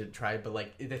did try, but,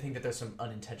 like, I think that there's some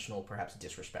unintentional, perhaps,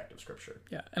 disrespect of scripture.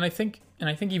 Yeah, and I think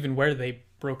even where they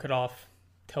broke it off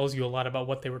tells you a lot about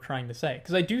what they were trying to say.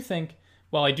 Because I do think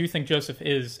Joseph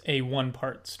is a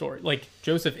 1-part story. Like,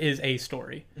 Joseph is a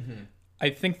story. I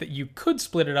think that you could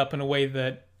split it up in a way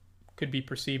that could be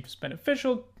perceived as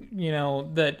beneficial,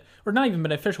 or not even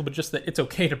beneficial, but just that it's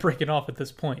okay to break it off at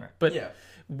this point. Right. But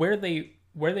where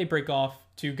they break off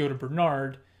to go to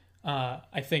Bernard,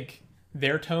 I think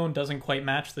their tone doesn't quite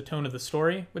match the tone of the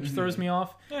story, which throws me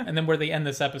off. Yeah. And then where they end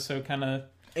this episode kind of...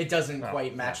 It doesn't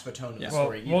quite match the tone of the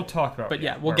story. We'll talk about. But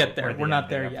we'll get there. We're not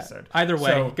there yet. Either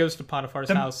way, he goes to Potiphar's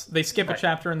house. They skip a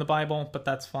chapter in the Bible, but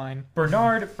that's fine.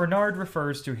 Bernard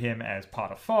refers to him as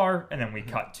Potiphar, and then we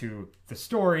cut to the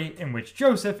story in which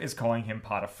Joseph is calling him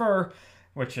Potiphar,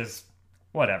 which is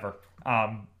whatever.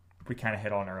 We kind of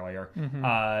hit on earlier.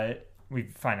 We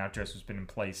find out Joseph's been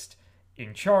placed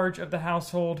in charge of the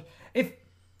household.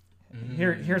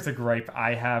 Here's a gripe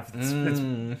I have.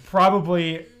 It's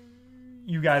probably...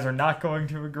 You guys are not going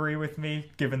to agree with me,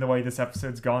 given the way this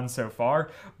episode's gone so far.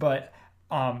 But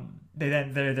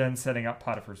they're then setting up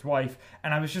Potiphar's wife,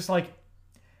 and I was just like,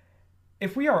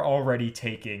 if we are already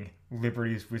taking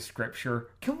liberties with scripture,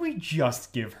 can we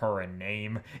just give her a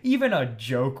name? Even a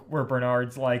joke where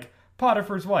Bernard's like,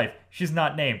 Potiphar's wife, she's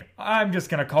not named. I'm just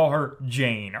gonna call her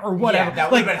Jane or whatever. Yeah,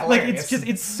 that would've been hilarious.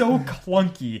 It's so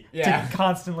clunky to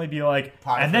constantly be like,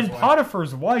 and then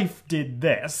Potiphar's wife did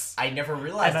this. I never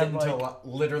realized it until like,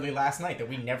 literally last night that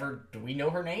do we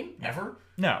know her name? Never?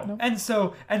 No. And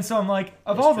so I'm like,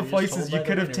 of all the places you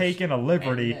could have taken a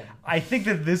liberty, I think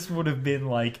that this would have been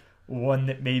like one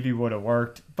that maybe would have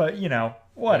worked, but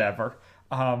whatever.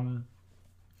 And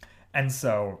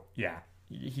so,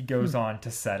 he goes on to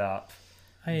set up.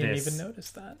 I didn't even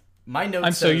notice that. My note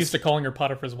I'm so used to calling her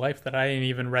Potiphar's wife that I didn't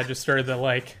even register that,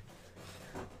 like,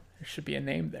 there should be a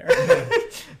name there.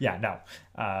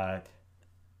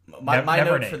 My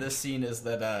Never note an for age. this scene is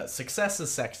that success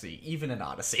is sexy, even in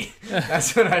Odyssey.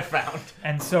 That's what I found.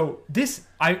 And so this,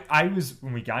 I was,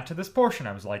 when we got to this portion,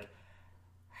 I was like,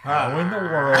 how in the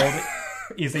world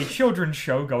is a children's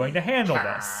show going to handle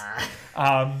this?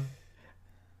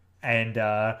 And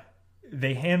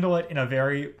they handle it in a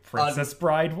very Princess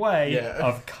Bride way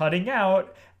of cutting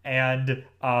out and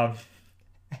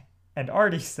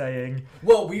Artie saying,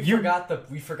 Well, we forgot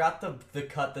the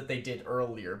cut that they did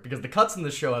earlier, because the cuts in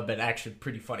the show have been actually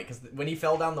pretty funny. Because when he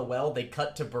fell down the well, they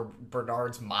cut to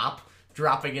Bernard's mop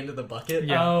dropping into the bucket.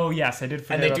 Yeah. oh yes, I did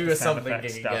forget And they about do the a sound something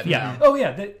effects thing stuff. again. Yeah. Oh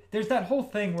yeah, there's that whole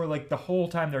thing where like the whole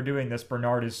time they're doing this,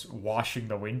 Bernard is washing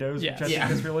the windows, Yes. which I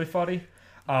think is really funny.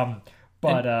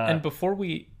 And before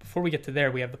we get to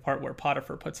there, we have the part where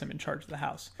Potiphar puts him in charge of the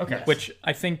house. Okay. Yes. Which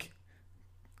I think,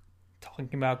 talking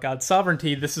about God's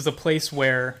sovereignty, this is a place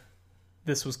where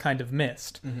this was kind of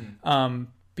missed.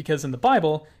 Because in the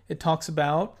Bible, it talks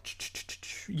about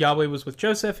Yahweh was with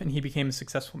Joseph and he became a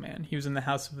successful man. He was in the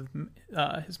house of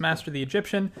his master, the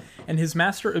Egyptian, and his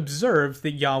master observed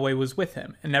that Yahweh was with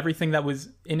him, and everything that was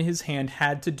in his hand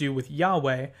had to do with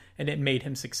Yahweh, and it made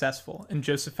him successful. And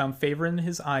Joseph found favor in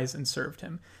his eyes and served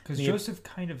him. Because Joseph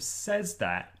kind of says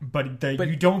that, but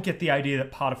you don't get the idea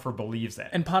that Potiphar believes it.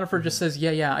 And Potiphar just says,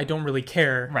 yeah, I don't really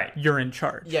care. Right. You're in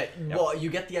charge. Yeah, well, you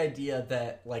get the idea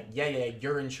that, like, yeah,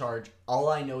 you're in charge. All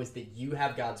I know is that you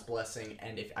have God's blessing,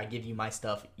 and if I give you my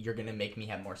stuff, you're going to make me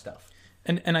have more stuff.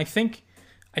 And I think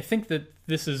that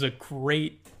this is a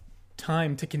great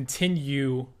time to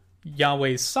continue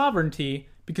Yahweh's sovereignty,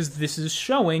 because this is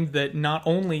showing that not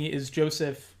only is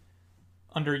Joseph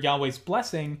under Yahweh's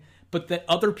blessing, but that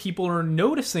other people are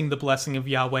noticing the blessing of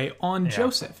Yahweh on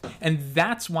Joseph. And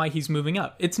that's why he's moving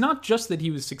up. It's not just that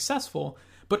he was successful,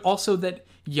 but also that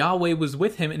Yahweh was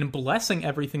with him and blessing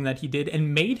everything that he did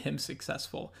and made him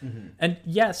successful. And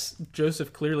yes,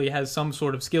 Joseph clearly has some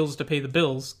sort of skills to pay the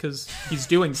bills because he's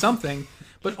doing something,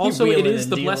 but also it wheeling is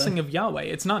and the dealing. blessing of Yahweh.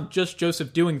 It's not just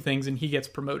Joseph doing things and he gets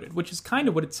promoted, which is kind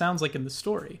of what it sounds like in the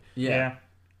story. Yeah,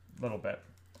 a little bit.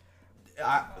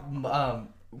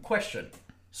 Question.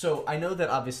 So I know that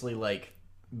obviously, like,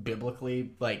 biblically,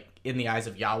 like, in the eyes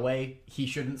of Yahweh, he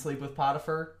shouldn't sleep with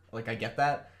Potiphar. Like, I get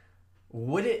that.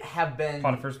 Would it have been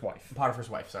Potiphar's wife, Potiphar's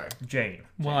wife, sorry. Jane.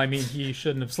 Well, I mean, he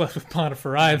shouldn't have slept with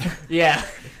Potiphar either. Yeah.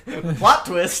 Plot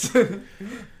twist. Would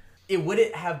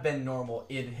it have been normal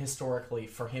historically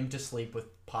for him to sleep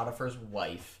with Potiphar's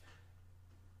wife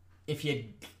if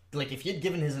he had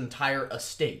given his entire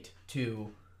estate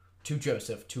to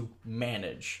Joseph to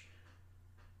manage?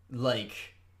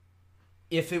 Like,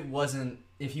 if he wasn't,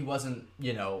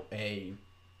 a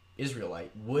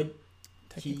Israelite, would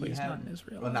Technically, he's have, not an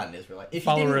Israelite. Well, not an Israelite. If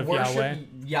Follower he of didn't worship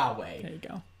Yahweh. There you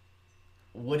go.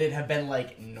 would it have been,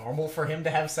 like, normal for him to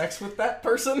have sex with that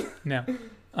person? No.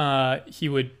 He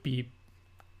would be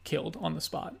killed on the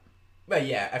spot. But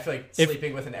yeah, I feel like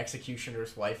sleeping with an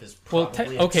executioner's wife is Well,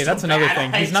 probably okay, that's another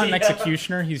thing. He's not an idea.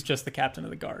 executioner. He's just the captain of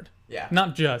the guard. Yeah.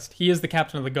 Not just. He is the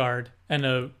captain of the guard and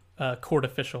a court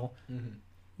official.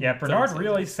 Yeah, Bernard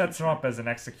really sets him up as an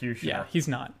executioner. Yeah, he's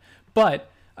not. But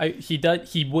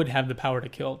he would have the power to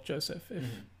kill Joseph if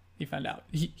he found out.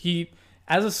 He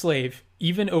as a slave,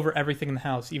 even over everything in the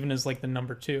house, even as like the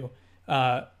number 2,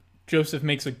 Joseph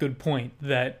makes a good point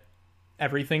that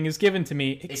everything is given to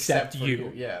me except for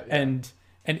you. Yeah. And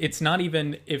it's not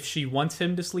even if she wants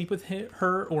him to sleep with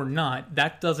her or not.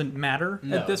 That doesn't matter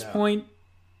at this point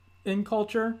in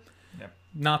culture. Yep.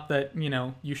 Not that,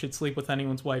 you should sleep with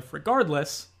anyone's wife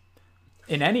regardless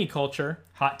in any culture.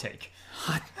 Hot take.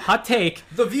 Hot take.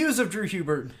 The views of Drew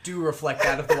Hubert do reflect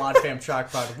that of the Wad Fam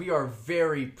Shock Pod. We are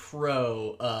very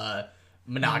pro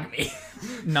monogamy.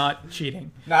 Not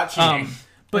cheating. Not cheating.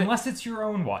 But Unless it's your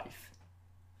own wife.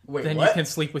 Wait, then what? you can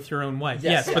sleep with your own wife.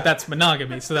 Yes, Yes, but that's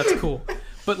monogamy, so that's cool.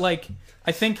 But like,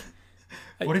 I think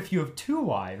What if you have 2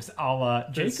 wives, a la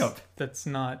Jacob? that's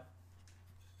not.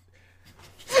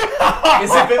 Is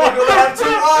it biblical to have 2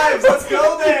 wives? Let's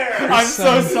go there! I'm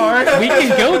so sorry. We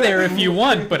can go there if you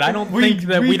want, but I don't think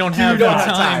that we don't have the don't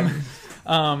have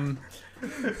time.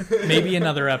 Maybe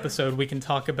another episode we can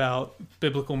talk about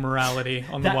biblical morality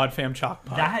on the That- Wad Fam Chalk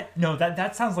Pod.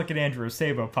 That sounds like an Andrew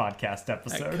Sabo podcast That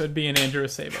episode. could be an Andrew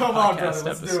Sabo Come podcast on, brother,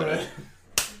 let's episode.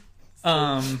 do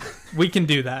it. We can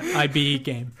do that. I'd be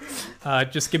game.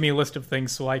 Just give me a list of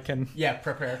things so I can. Yeah,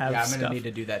 prepare. Have Yeah, I'm gonna stuff. need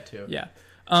to do that too. Yeah.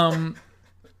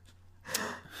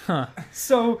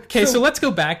 So let's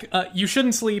go back. You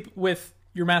shouldn't sleep with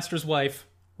your master's wife,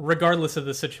 regardless of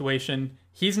the situation.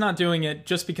 He's not doing it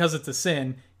just because it's a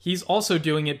sin. he's also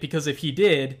doing it because if he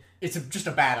did, It's just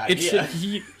a bad it idea.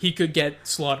 should he could get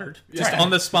slaughtered just Right. on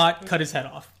the spot, cut his head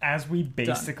off. As we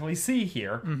basically see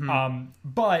here.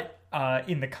 But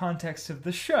in the context of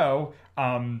the show,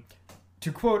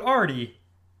 to quote Artie,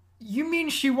 you mean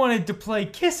she wanted to play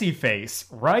kissy face,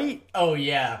 right? Oh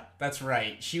yeah, that's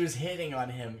right. She was hitting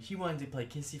on him. He wanted to play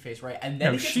kissy face, right? And then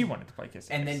No, it gets, she wanted to play kissy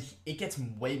and face. then it gets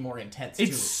way more intense It's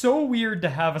too. so weird to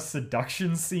have a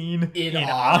seduction scene In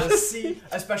Odyssey,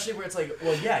 especially where it's like,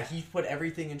 well, yeah, he put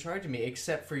everything in charge of me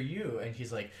except for you, and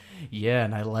he's like, yeah,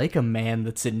 and I like a man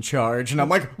that's in charge, and I'm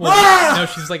like, Well, no,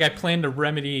 she's like, I plan to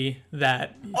remedy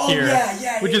that here,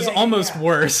 which is almost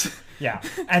worse. Yeah.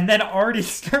 And then Artie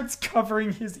starts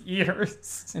covering his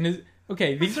ears. And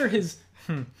these are his.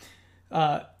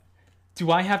 Do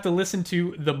I have to listen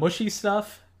to the mushy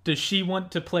stuff? Does she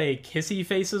want to play kissy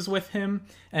faces with him?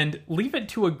 And leave it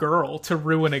to a girl to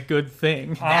ruin a good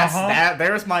thing. that.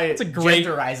 There's my a great-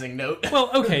 genderizing note.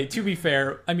 Well, okay, to be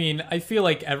fair, I mean, I feel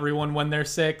like everyone when they're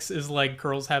 6 is like,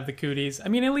 girls have the cooties. I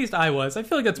mean, at least I was. I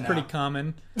feel like that's pretty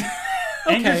common.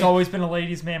 Andrew's always been a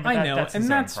ladies' man, but I know, that's and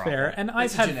his own that's problem. fair. And It's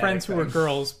I've a had genetic friends who are thing.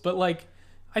 girls, but like,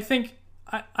 I think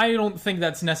I don't think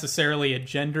that's necessarily a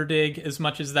gender dig as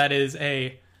much as that is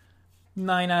a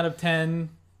 9 out of 10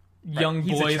 young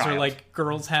He's a boys are child. like,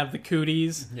 girls have the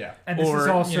cooties. Yeah. And this or is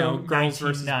also you know, girls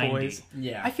versus 1990. boys.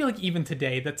 Yeah. I feel like even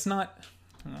today, that's not.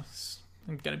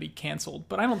 I'm gonna be canceled,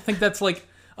 but I don't think that's like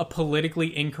a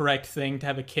politically incorrect thing to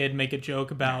have a kid make a joke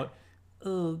about.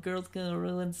 Oh, girls gonna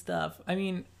ruin stuff. I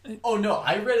mean, Oh no,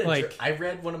 I read Like- I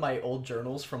read one of my old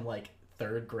journals from like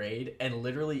 3rd grade, and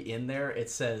literally in there it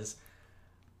says,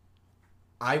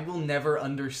 I will never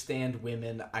understand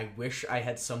women. I wish I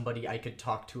had somebody I could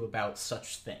talk to about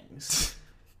such things.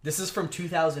 This is from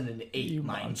 2008,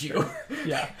 mind you.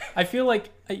 yeah, I feel like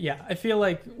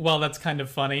well, that's kind of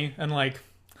funny and like,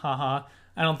 haha.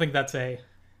 I don't think that's a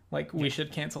like we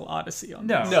should cancel Odyssey on.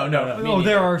 No, this. No, me Oh,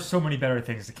 there neither. are so many better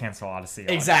things to cancel Odyssey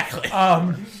on. Exactly.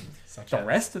 The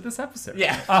rest of this episode.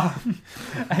 Yeah.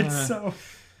 And so,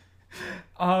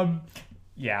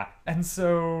 yeah. And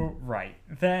so, right.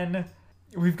 Then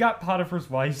we've got Potiphar's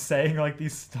wife saying like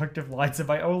these seductive lines. And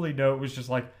my only note was just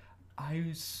like, I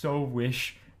so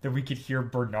wish that we could hear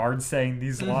Bernard saying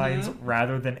these lines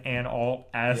rather than Ann Alt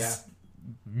as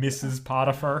Mrs.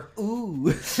 Potiphar.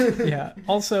 Yeah.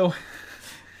 Also,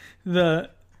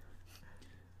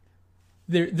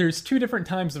 there's 2 different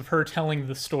times of her telling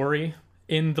the story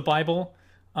in the Bible.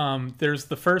 There's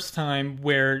the first time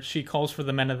where she calls for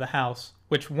the men of the house,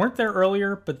 which weren't there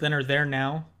earlier, but then are there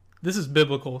now. This is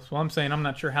biblical, so I'm saying I'm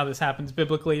not sure how this happens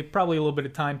biblically. Probably a little bit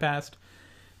of time passed.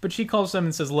 But she calls them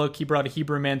and says, look, he brought a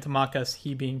Hebrew man to mock us,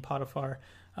 he being Potiphar.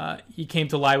 He came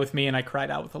to lie with me, and I cried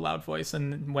out with a loud voice.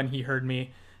 And when he heard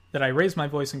me, that I raised my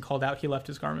voice and called out, he left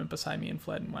his garment beside me and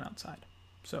fled and went outside.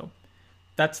 So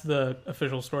that's the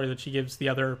official story that she gives the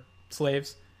other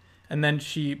slaves. And then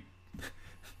she...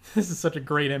 This is such a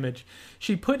great image.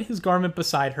 She put his garment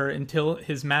beside her until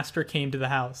his master came to the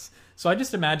house. So I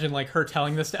just imagine like her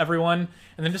telling this to everyone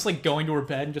and then just like going to her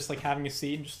bed and just like having a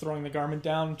seat and just throwing the garment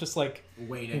down, just like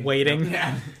waiting.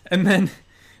 Yeah. And then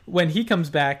when he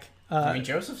comes back, I mean,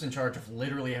 Joseph's in charge of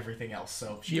literally everything else,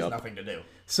 so she has Yup. nothing to do.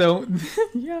 so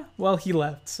yeah, well, he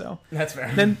left. So That's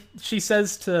fair. then she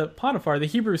says to Potiphar, the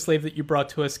Hebrew slave that you brought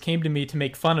to us came to me to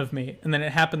make fun of me. And then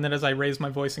it happened that as I raised my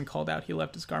voice and called out, he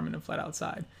left his garment and fled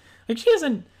outside. Like, she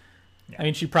doesn't... I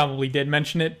mean, she probably did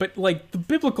mention it, but, like, the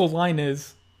biblical line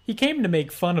is, he came to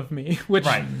make fun of me, which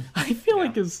Right. I feel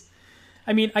like is...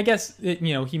 I mean, I guess,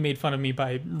 he made fun of me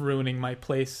by ruining my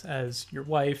place as your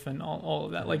wife and all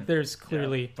of that. Like, there's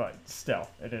clearly... Yeah, but still,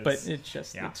 it is. But it's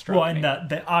just... Yeah. It struck Well, me. and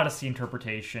the Odyssey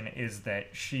interpretation is that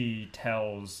she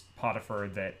tells Potiphar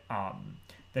that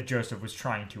that Joseph was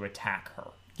trying to attack her.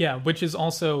 Yeah, which is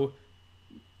also...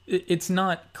 It's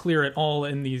not clear at all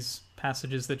in these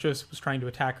passages that Joseph was trying to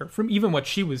attack her, from even what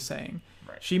she was saying.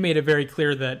 Right. She made it very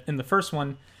clear that in the first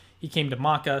one, he came to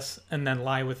mock us and then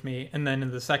lie with me, and then in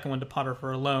the second one to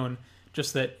Potiphar alone,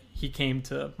 just that he came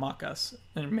to mock us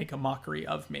and make a mockery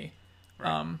of me.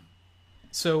 Right.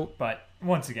 So But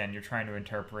once again, you're trying to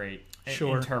interpret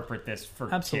this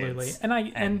for absolutely, kids.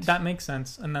 and that makes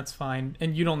sense, and that's fine.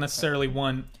 And you don't necessarily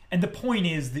want. And the point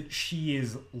is that she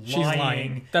is She's lying,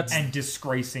 lying. That's- and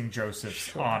disgracing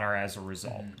Joseph's honor as a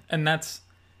result. And that's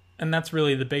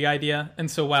really the big idea. And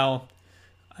so while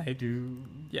I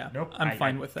Nope. I'm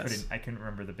fine with this. I couldn't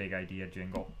remember the big idea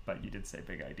jingle, but you did say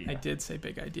big idea. I did say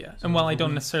big idea. And while I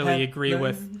don't necessarily agree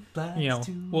with,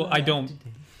 I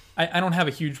don't have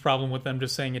a huge problem with them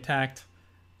just saying attacked.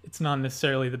 It's not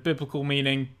necessarily the biblical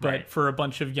meaning, but Right. for a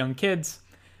bunch of young kids,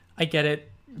 I get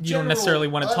it. you don't necessarily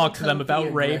want to talk to them about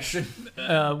unhealthy rape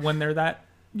aggression. when they're that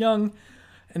young.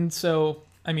 And so,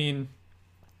 I mean,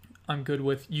 I'm good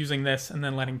with using this and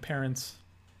then letting parents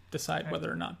decide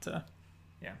whether or not to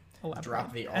elaborate.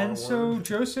 Drop the R And so word.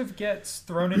 Joseph gets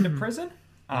thrown into prison,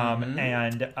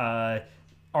 and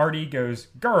Artie goes,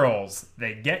 "Girls,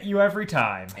 they get you every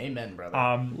time." Amen,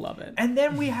 brother. Love it. And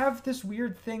then we have this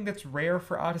weird thing that's rare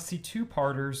for Odyssey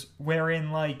 2-parters,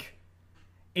 wherein, like,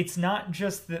 it's not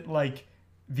just that, like,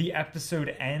 the episode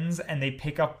ends and they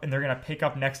pick up, and they're going to pick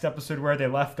up next episode where they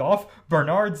left off.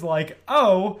 Bernard's like,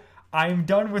 "Oh, I'm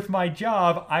done with my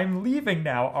job. I'm leaving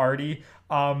now, Artie.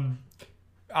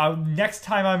 Next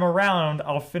time I'm around,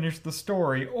 I'll finish the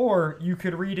story, or you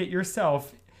could read it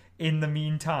yourself in the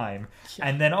meantime."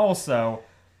 And then also,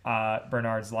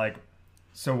 Bernard's like,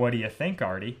 "So what do you think,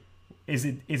 Artie?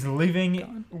 Is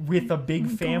living with a big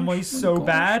family so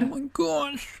bad?" Oh my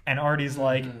gosh. And Artie's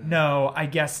like, "No, I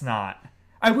guess not.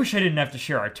 I wish I didn't have to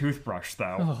share our toothbrush,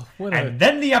 though." Oh, what and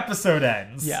then the episode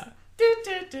ends. Yeah.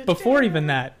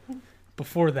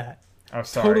 Before that, Oh,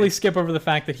 sorry. totally skip over the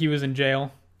fact that he was in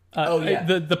jail. Oh, yeah.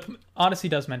 The Odyssey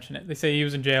does mention it. They say he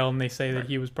was in jail, and they say that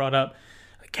he was brought up.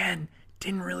 Again,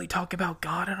 didn't really talk about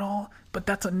God at all, but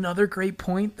that's another great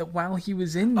point that while he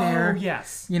was in there, Oh,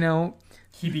 yes. you know,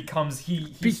 He becomes,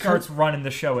 he Because- starts running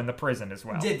the show in the prison as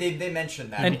well. They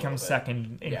mentioned that. He a becomes little bit.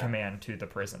 second in Yeah. command to the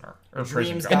prisoner. Or Dreams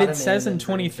prison got guard. and him it says in in and dreams are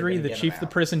 23 gonna the get chief him of the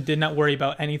out. prison did not worry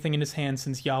about anything in his hand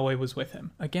since Yahweh was with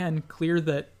him. Again, clear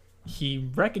that he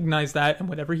recognized that, and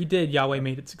whatever he did, Yahweh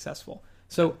made it successful.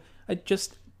 So,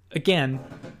 again,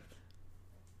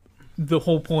 the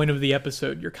whole point of the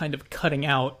episode, you're kind of cutting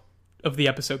out of the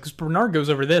episode, because Bernard goes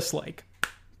over this like,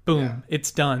 boom,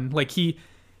 it's done. Like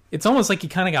it's almost like he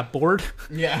kind of got bored.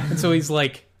 Yeah. And so he's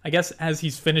like, I guess as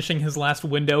he's finishing his last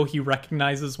window, he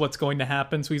recognizes what's going to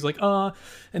happen. So he's like,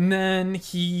 and then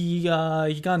he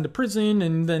got into prison,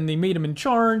 and then they made him in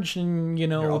charge, and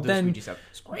then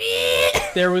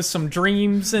there was some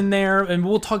dreams in there, and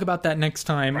we'll talk about that next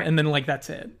time. And then like that's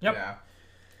it. Yep. Yeah.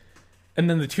 And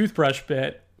then the toothbrush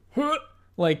bit,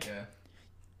 like. Yeah.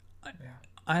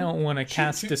 I don't want to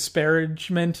cast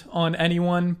disparagement on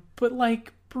anyone, but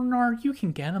like Bernard, you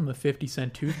can get him a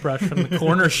 50-cent toothbrush from the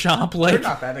corner shop. They're Like,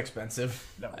 not that expensive.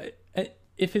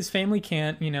 if his family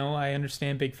can't, I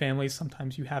understand big families.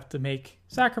 Sometimes you have to make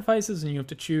sacrifices, and you have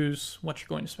to choose what you're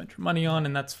going to spend your money on,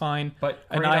 and that's fine. But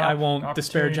and great I won't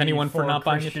disparage opportunity anyone for not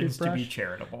buying a Christians toothbrush. to be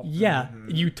charitable. Yeah,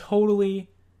 you totally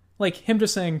like him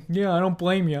just saying, "Yeah, I don't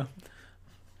blame you."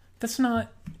 That's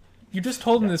not. You just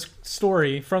told him this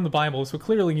story from the Bible, so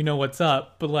clearly you know what's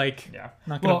up. But like,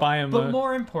 not gonna buy him. But a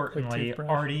more importantly, toothbrush.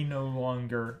 Artie no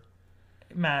longer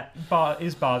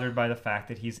is bothered by the fact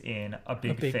that he's in a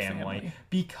big family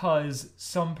because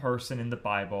some person in the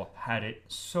Bible had it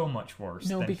so much worse.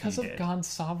 No, than because he of did. God's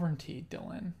sovereignty,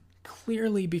 Dylan.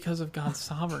 Clearly, because of God's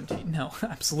sovereignty. No,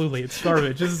 absolutely, it's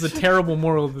garbage. This is a terrible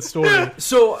moral of the story.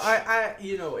 So I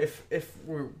if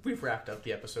we've wrapped up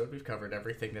the episode, we've covered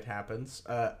everything that happens.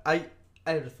 I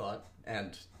had a thought,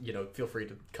 and feel free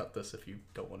to cut this if you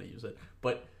don't want to use it.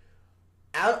 But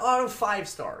out of 5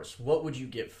 stars, what would you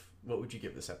give? What would you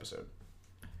give this episode?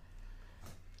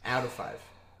 Out of 5.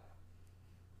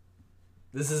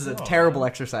 This is a terrible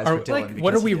exercise for Dylan.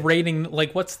 What are because we he did. rating?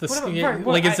 Like, what's the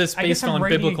Right, is this I guess based I'm on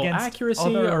rating biblical against accuracy?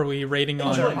 other- Are we rating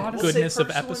on Enjoyment. We'll say goodness of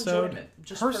personal episode? enjoyment.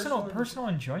 Just personal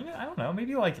enjoyment. I don't know,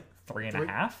 maybe like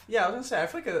 3.5. Yeah, I was gonna say I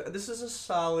feel like this is a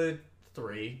solid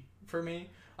 3 for me.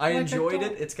 I Like, enjoyed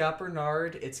don't- it. It's got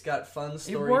Bernard. It's got fun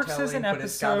storytelling, works as an but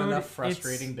it's got episode. enough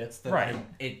frustrating bits that right.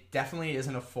 it definitely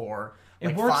isn't a 4. It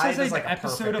Like, works 5 as is an like a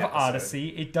episode of perfect Odyssey.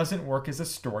 It doesn't work as a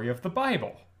story of the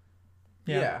Bible.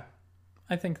 Yeah.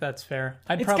 I think that's fair.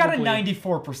 It's got a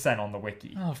 94% on the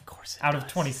wiki Oh, of course, it out of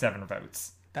does. 27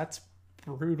 votes. That's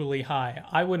brutally high.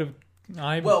 I would have.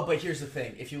 Well, but here's the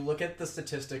thing: if you look at the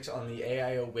statistics on the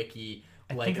AIO wiki,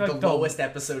 like think, the like, the- lowest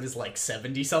episode is like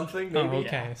 70 something, maybe. Oh,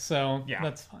 okay. So Yeah.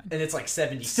 that's fine. And it's like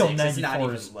 76. Still, it's 94 not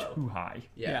even is low. too high.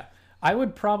 Yeah. I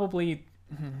would probably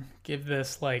give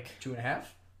this like. 2.5.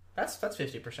 That's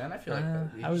 50%. I feel like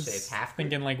you I could was say it's half.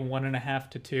 thinking like 1.5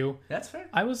 to 2. That's fair.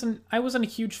 I wasn't a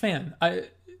huge fan.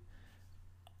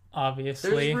 Obviously,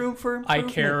 There's room for I improvement.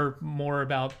 care more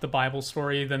about the Bible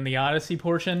story than the Odyssey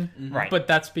portion. Right. But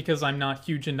that's because I'm not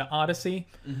huge into Odyssey.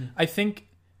 I think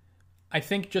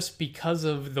just because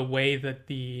of the way that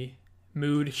the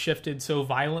mood shifted so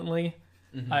violently,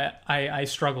 I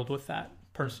struggled with that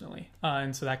personally.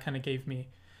 And so that kind of gave me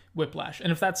whiplash.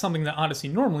 And if that's something that Odyssey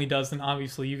normally does, then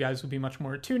obviously you guys would be much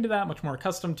more attuned to that, much more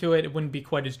accustomed to it. It wouldn't be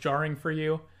quite as jarring for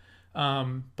you.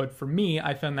 But for me,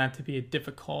 I found that to be a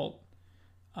difficult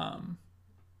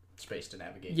space to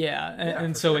navigate. Yeah,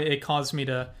 and for so sure. it caused me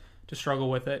to struggle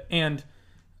with it. And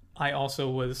I also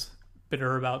was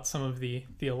bitter about some of the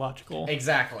theological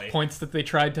Exactly. points that they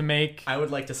tried to make. I would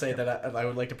like to say that I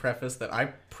would like to preface that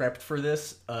I prepped for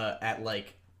this at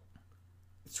like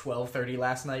 12:30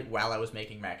 last night while I was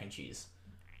making mac and cheese.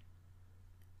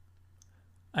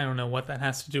 I don't know what that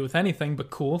has to do with anything, but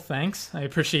cool, thanks. I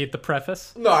appreciate the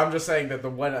preface. No, I'm just saying that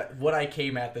what I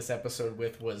came at this episode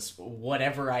with was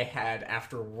whatever I had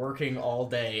after working all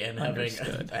day and having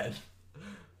Understood. and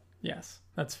Yes,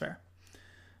 that's fair.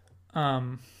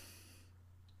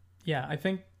 Yeah, I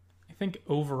think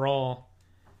overall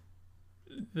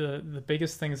the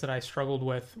biggest things that I struggled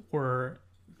with were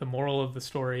the moral of the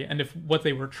story, and if what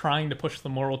they were trying to push the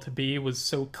moral to be was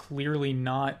so clearly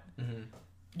not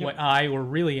what I or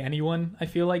really anyone I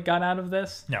feel like got out of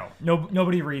this. No,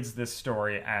 nobody reads this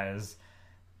story as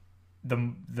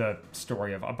the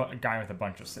story of a guy with a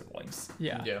bunch of siblings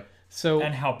yeah. So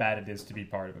and how bad it is to be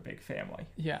part of a big family.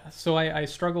 yeah, so I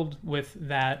struggled with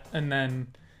that, and then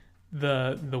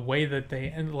the way that they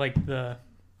end, like the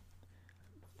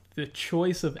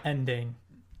choice of ending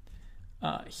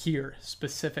here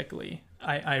specifically,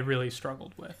 I really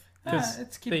struggled with. 'Cause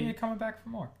It's keeping they- you coming back for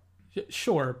more.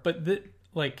 Sure, but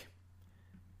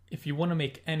if you want to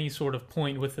make any sort of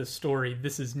point with this story,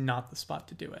 this is not the spot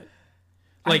to do it.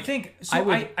 Like, I think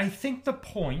so. I think the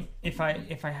point, if I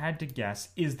had to guess,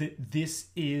 is that this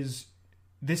is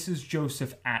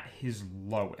Joseph at his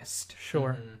lowest.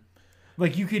 sure.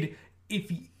 Like you could,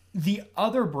 if the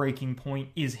other breaking point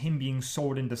is him being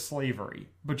sold into slavery,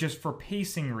 but just for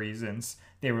pacing reasons,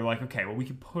 they were like, okay, well we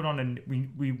could put on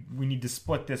we need to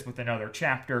split this with another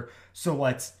chapter, so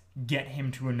let's get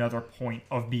him to another point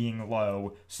of being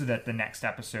low, so that the next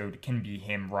episode can be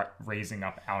him raising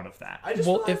up out of that. I just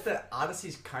Well, realized that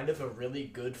Odyssey's kind of a really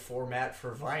good format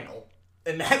for vinyl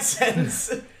in that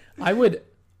sense. I would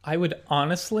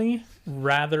honestly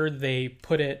rather they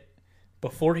put it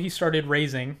before he started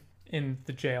raising in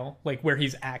the jail, like where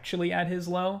he's actually at his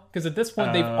low, because at this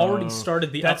point they've already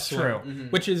started the that's upswing, true.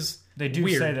 which is They do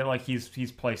weird. say that like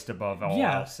he's placed above all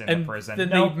Yeah, else in and the prison. then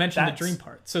No, they mentioned the that's- dream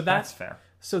part, so That's fair.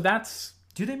 So that's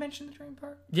Do they mention the dream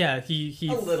part? yeah. He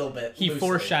A little bit, He loosely.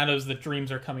 foreshadows that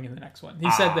dreams are coming in the next one.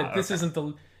 He said that this okay. isn't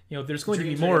the there's going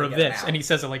Dreams to are be more gonna of get this, out. and he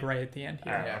says it like right at the end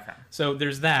here. Yeah. Okay. So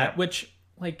there's that, Yeah. which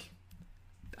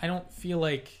I don't feel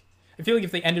like. I feel like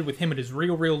if they ended with him at his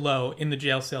real low in the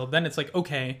jail cell, then it's like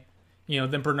okay,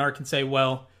 then Bernard can say,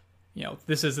 well,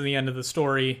 this isn't the end of the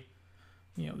story.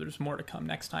 There's more to come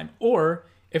next time. Or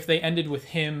if they ended with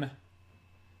him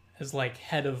as like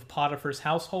head of Potiphar's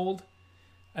household,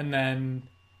 and then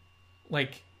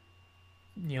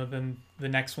then the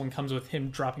next one comes with him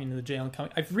dropping into the jail and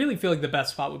coming. I really feel like the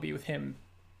best spot would be with him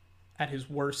at his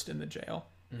worst in the jail,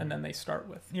 and then they start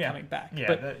with coming back. Yeah,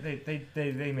 But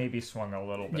they maybe swung a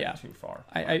little bit Yeah. too far.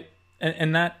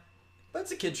 and that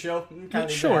That's a kid's show. Kinda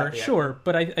sure,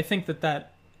 but I think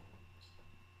that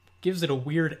gives it a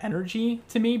weird energy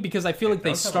to me, because I feel like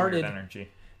Those have a weird energy.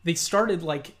 they started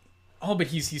like, oh, but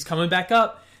he's coming back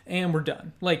up and we're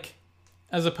done. Like,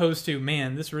 as opposed to,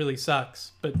 man, this really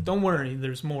sucks, but don't worry,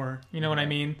 there's more. You know what I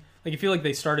mean? Like, I feel like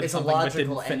they started It's a something but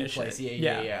logical didn't end finish place. it.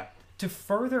 Yeah. To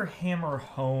further hammer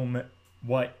home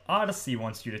what Odyssey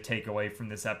wants you to take away from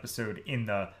this episode in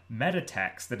the meta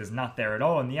text that is not there at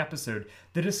all in the episode,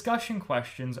 the discussion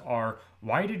questions are,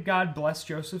 why did God bless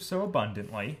Joseph so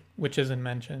abundantly? Which isn't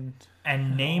mentioned.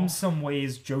 And name some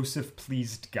ways Joseph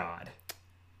pleased God.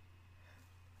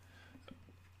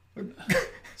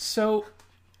 So,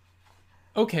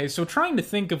 okay, so trying to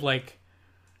think of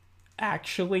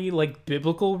actually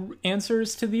biblical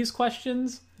answers to these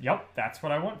questions. Yep, that's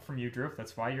what I want from you, Drew.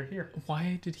 That's why you're here.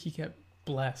 Why did he get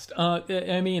blessed?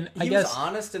 I mean, I He guess was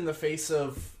honest in the face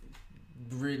of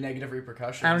negative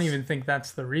repercussions. I don't even think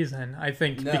that's the reason. I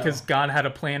think No. because God had a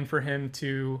plan for him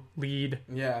to lead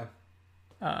Yeah.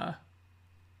 and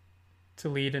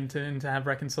to have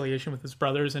reconciliation with his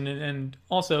brothers, and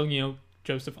also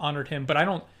Joseph honored him. But I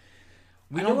don't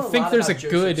think there's a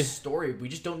good story. We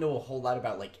just don't know a whole lot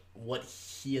about what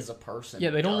he as a person. Yeah,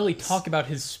 they don't really does. talk about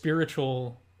his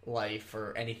spiritual life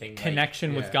or anything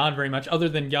connection with God very much, other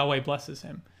than Yahweh blesses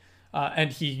him,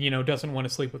 and he doesn't want to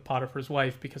sleep with Potiphar's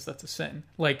wife because that's a sin.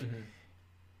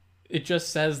 It just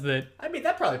says that. I mean,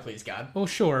 that probably pleased God. Well,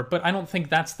 sure, but I don't think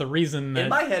that's the reason. That In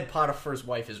my head, Potiphar's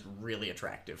wife is really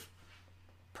attractive.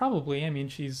 probably. I mean,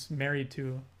 she's married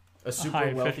to A super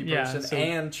high wealthy yeah, person, so-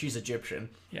 and she's Egyptian.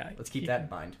 yeah. Let's keep that in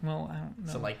mind. Well, I don't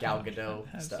know. Some Gal how much Gadot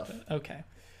that has stuff. to- okay,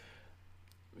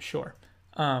 sure.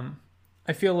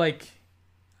 I feel like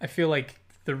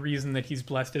the reason that he's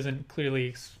blessed isn't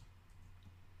clearly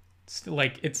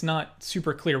like, it's not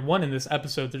super clear. One, in this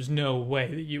episode, there's no way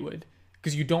that you would,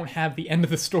 because you don't have the end of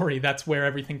the story. That's where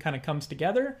everything kind of comes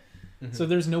together. So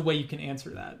there's no way you can answer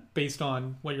that based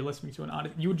on what you're listening to in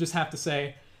Odyssey. You would just have to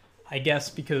say, I guess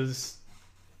because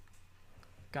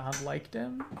God liked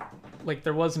him. Like,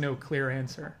 there was no clear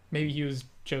answer. Maybe he was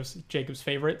Jacob's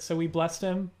favorite, so we blessed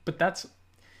him. But that's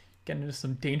getting into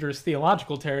some dangerous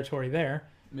theological territory there.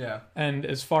 Yeah. And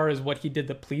as far as what he did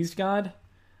that pleased God, I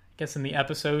guess in the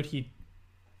episode he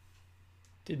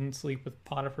didn't sleep with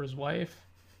Potiphar's wife.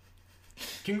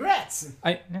 Congrats!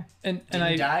 Didn't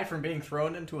I die from being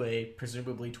thrown into a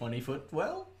presumably 20-foot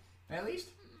well, at least?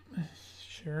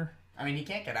 Sure. I mean, he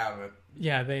can't get out of it.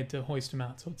 Yeah, they had to hoist him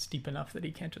out, so it's deep enough that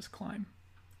he can't just climb.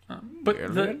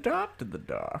 Adopted the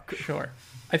dock. Sure.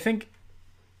 I think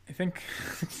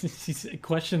these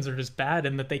questions are just bad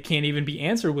and that they can't even be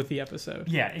answered with the episode.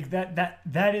 Yeah,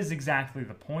 that is exactly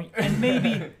the point. And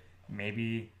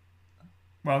maybe.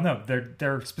 Well, no,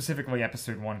 they're specifically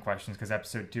episode 1 questions because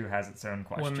episode 2 has its own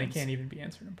questions. Well, they can't even be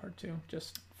answered in part 2,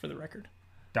 just for the record.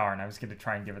 Darn, I was going to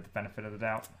try and give it the benefit of the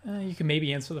doubt. You can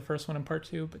maybe answer the first one in part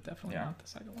 2, but definitely not the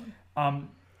second one.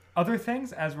 Other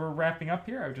things, as we're wrapping up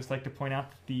here, I would just like to point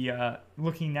out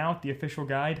looking now at the official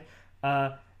guide,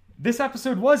 this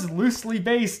episode was loosely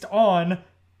based on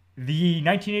the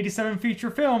 1987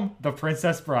 feature film, The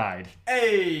Princess Bride.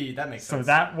 Hey, that makes sense. So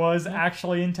that was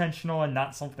actually intentional and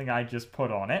not something I just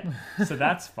put on it. So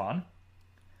that's fun.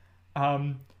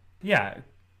 Yeah,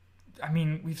 I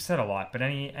mean, we've said a lot, but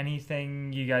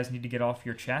anything you guys need to get off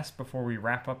your chest before we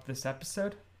wrap up this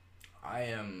episode?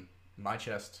 My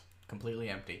chest completely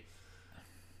empty.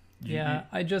 Yeah,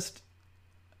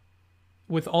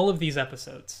 with all of these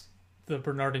episodes, the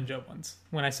Bernard and Joe ones,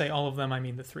 when I say all of them, I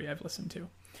mean the 3 I've listened to,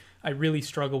 I really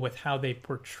struggle with how they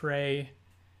portray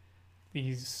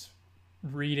these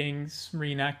readings,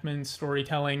 reenactments,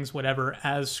 storytellings, whatever,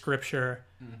 as scripture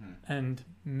and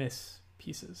miss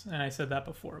pieces. And I said that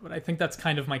before, but I think that's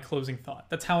kind of my closing thought.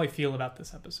 That's how I feel about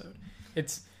this episode.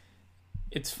 It's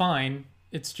fine.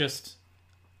 It's just,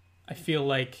 I feel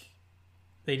like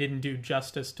they didn't do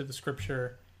justice to the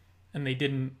scripture, and they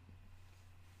didn't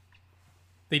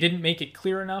make it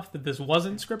clear enough that this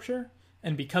wasn't scripture.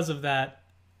 And because of that,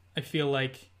 I feel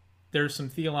like there's some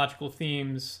theological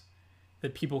themes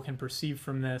that people can perceive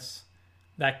from this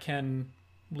that can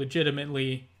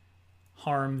legitimately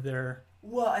harm their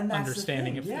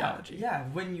understanding of theology. Yeah,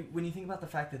 when you think about the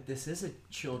fact that this is a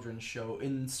children's show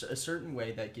in a certain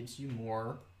way that gives you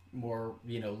more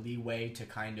leeway to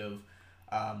kind of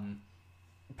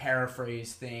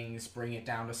paraphrase things, bring it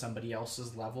down to somebody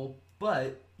else's level,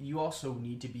 but you also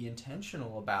need to be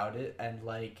intentional about it and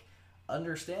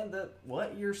understand that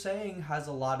what you're saying has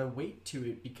a lot of weight to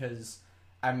it, because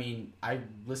I mean, I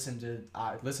listened to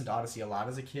Odyssey a lot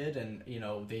as a kid, and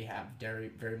they have very,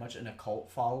 very much an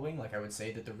occult following. I would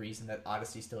say that the reason that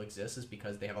Odyssey still exists is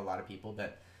because they have a lot of people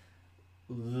that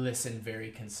listen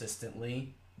very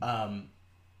consistently, I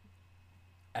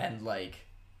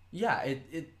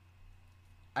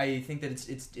think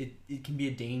that it can be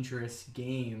a dangerous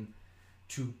game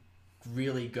to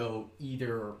really go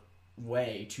either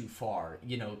way too far,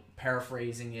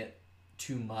 paraphrasing it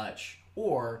too much,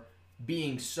 or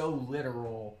being so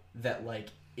literal that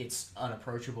it's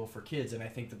unapproachable for kids. And I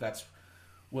think that that's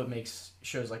what makes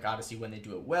shows like Odyssey, when they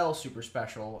do it well, super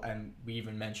special. And we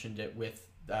even mentioned it with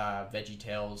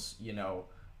VeggieTales.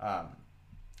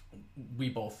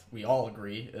 We all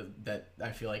agree that I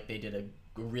feel like they did a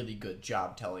really good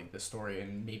job telling the story,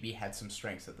 and maybe had some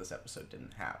strengths that this episode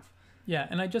didn't have. Yeah,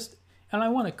 and I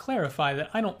want to clarify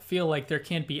that I don't feel like there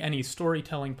can't be any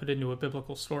storytelling put into a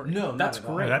biblical story. No, that's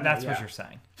great. That's what you're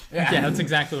saying. Yeah, that's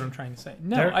exactly what I'm trying to say.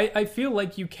 No, I feel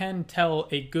like you can tell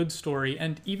a good story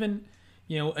and even,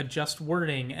 adjust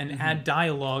wording and add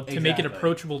dialogue to make it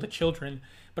approachable to children.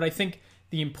 But I think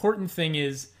the important thing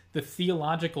is the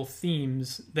theological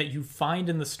themes that you find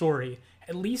in the story,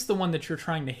 at least the one that you're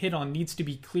trying to hit on, needs to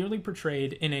be clearly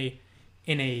portrayed in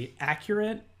a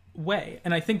accurate way.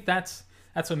 And I think that's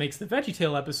what makes the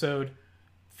VeggieTale episode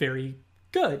very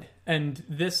good. And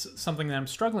this something that I'm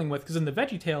struggling with, because in the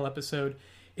VeggieTale episode,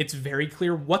 it's very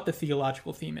clear what the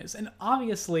theological theme is. And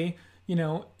obviously,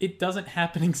 it doesn't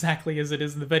happen exactly as it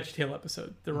is in the VeggieTale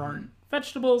episode. There aren't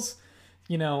vegetables,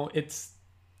 it's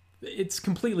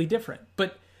completely different.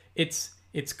 But it's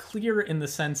clear in the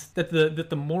sense that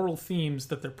the moral themes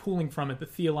that they're pulling from it, the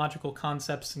theological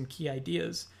concepts and key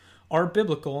ideas, are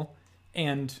biblical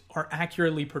and are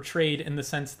accurately portrayed, in the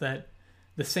sense that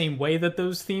the same way that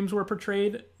those themes were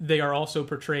portrayed, they are also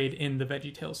portrayed in the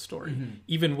VeggieTales story.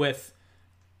 Even with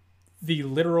the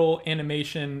literal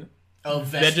animation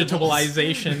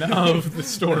vegetabilization of the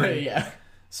story. Yeah.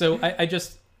 So I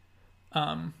just,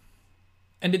 and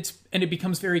it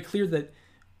becomes very clear that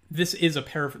this is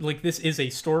this is a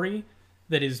story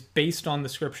that is based on the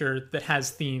scripture that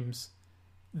has themes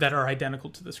that are identical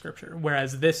to the scripture,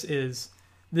 whereas this is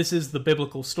the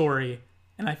biblical story,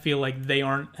 and I feel like they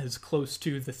aren't as close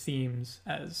to the themes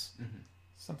as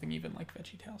something even like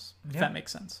VeggieTales. If that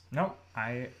makes sense. No,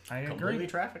 I agree. Completely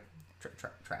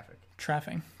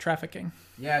Trafficking.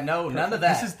 Yeah, no, none of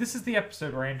that. This is the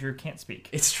episode where Andrew can't speak.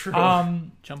 It's true.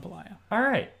 Jambalaya. All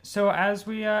right. So as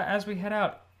we head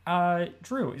out,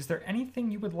 Drew, is there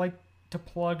anything you would like to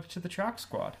plug to the Chalk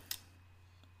Squad?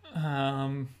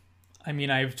 I mean,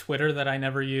 I have Twitter that I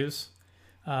never use,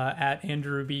 at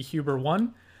Andrew B. Huber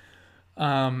 1.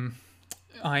 I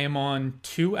am on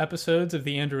 2 episodes of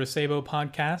the Andrew Acebo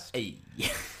podcast. Hey.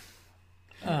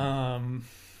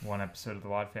 One episode of the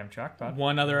Wad Fam Chalk Pod.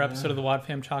 One other episode of the Wad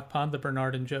Fam Chalk Pod, the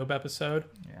Bernard and Job episode.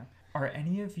 Yeah. Are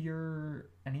any of your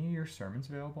sermons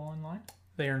available online?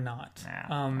 They are not.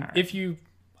 Right. If you,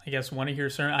 I guess, want to hear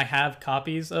sermon, I have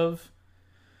copies of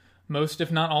most,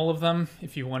 if not all of them.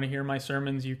 If you want to hear my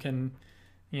sermons, you can,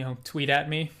 tweet at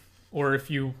me. Or if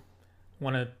you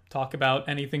want to talk about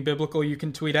anything biblical, you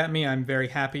can tweet at me. I'm very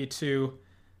happy to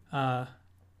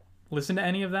listen to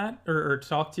any of that or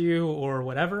talk to you or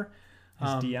whatever. His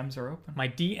DMs are open. My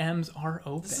DMs are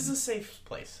open. This is a safe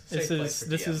place. This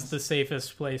is the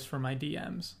safest place for my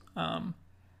DMs.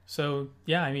 So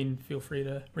yeah, I mean, feel free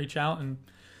to reach out and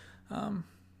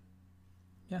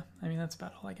yeah, I mean, that's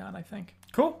about all I got, I think.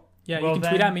 Cool. Yeah, you can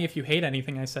tweet at me if you hate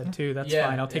anything I said too. That's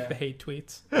fine. I'll take the hate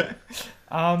tweets.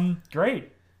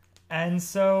 Great. And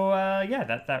so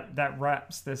that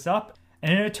wraps this up.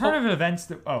 And in a turn of events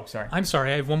that sorry. I'm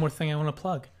sorry, I have one more thing I want to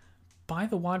plug. Buy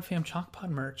the Wad Fam Chalk Pod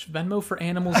merch. Venmo for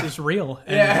Animals is real.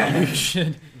 And you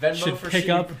should pick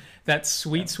up that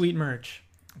sweet merch.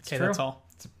 Okay, true. that's all.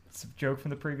 It's a joke from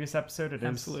the previous episode.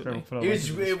 Absolutely.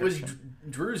 It was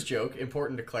Drew's joke,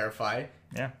 important to clarify.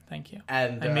 Yeah. Thank you.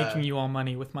 And I'm making you all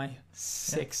money with my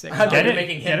sick I'm Get it-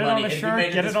 making get him it on money. a and you shirt,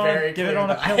 made get this it on- very get it clear on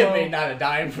a that I pillow. have made not a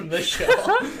dime from this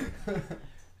show.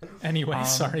 Anyway,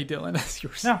 sorry, Dylan, as you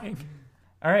were No. saying.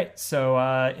 All right, so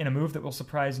in a move that will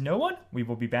surprise no one, we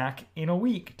will be back in a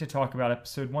week to talk about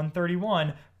episode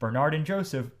 131, Bernard and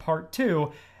Joseph, part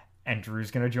 2, and Drew's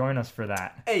going to join us for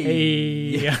that.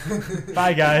 Hey.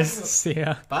 Bye, guys. See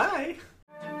ya. Bye.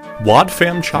 Wad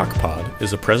Fam Chalk Pod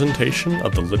is a presentation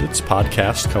of the Lidditz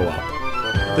Podcast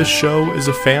Co-op. This show is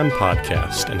a fan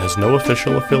podcast and has no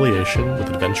official affiliation with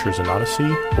Adventures in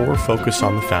Odyssey or Focus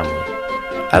on the Family.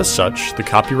 As such, the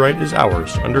copyright is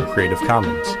ours under Creative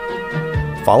Commons.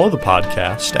 Follow the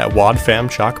podcast at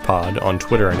WadFamChalkPod on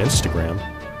Twitter and Instagram,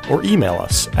 or email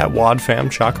us at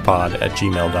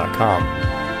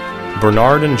wadfamchalkpod@gmail.com.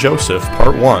 Bernard and Joseph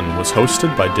Part 1 was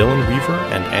hosted by Dylan Weaver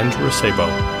and Andrew Acebo,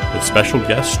 with special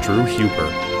guest Drew Huber.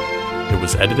 It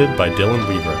was edited by Dylan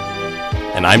Weaver.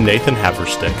 And I'm Nathan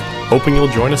Haverstick, hoping you'll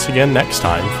join us again next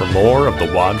time for more of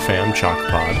the Wad Fam Chalk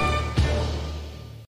Pod.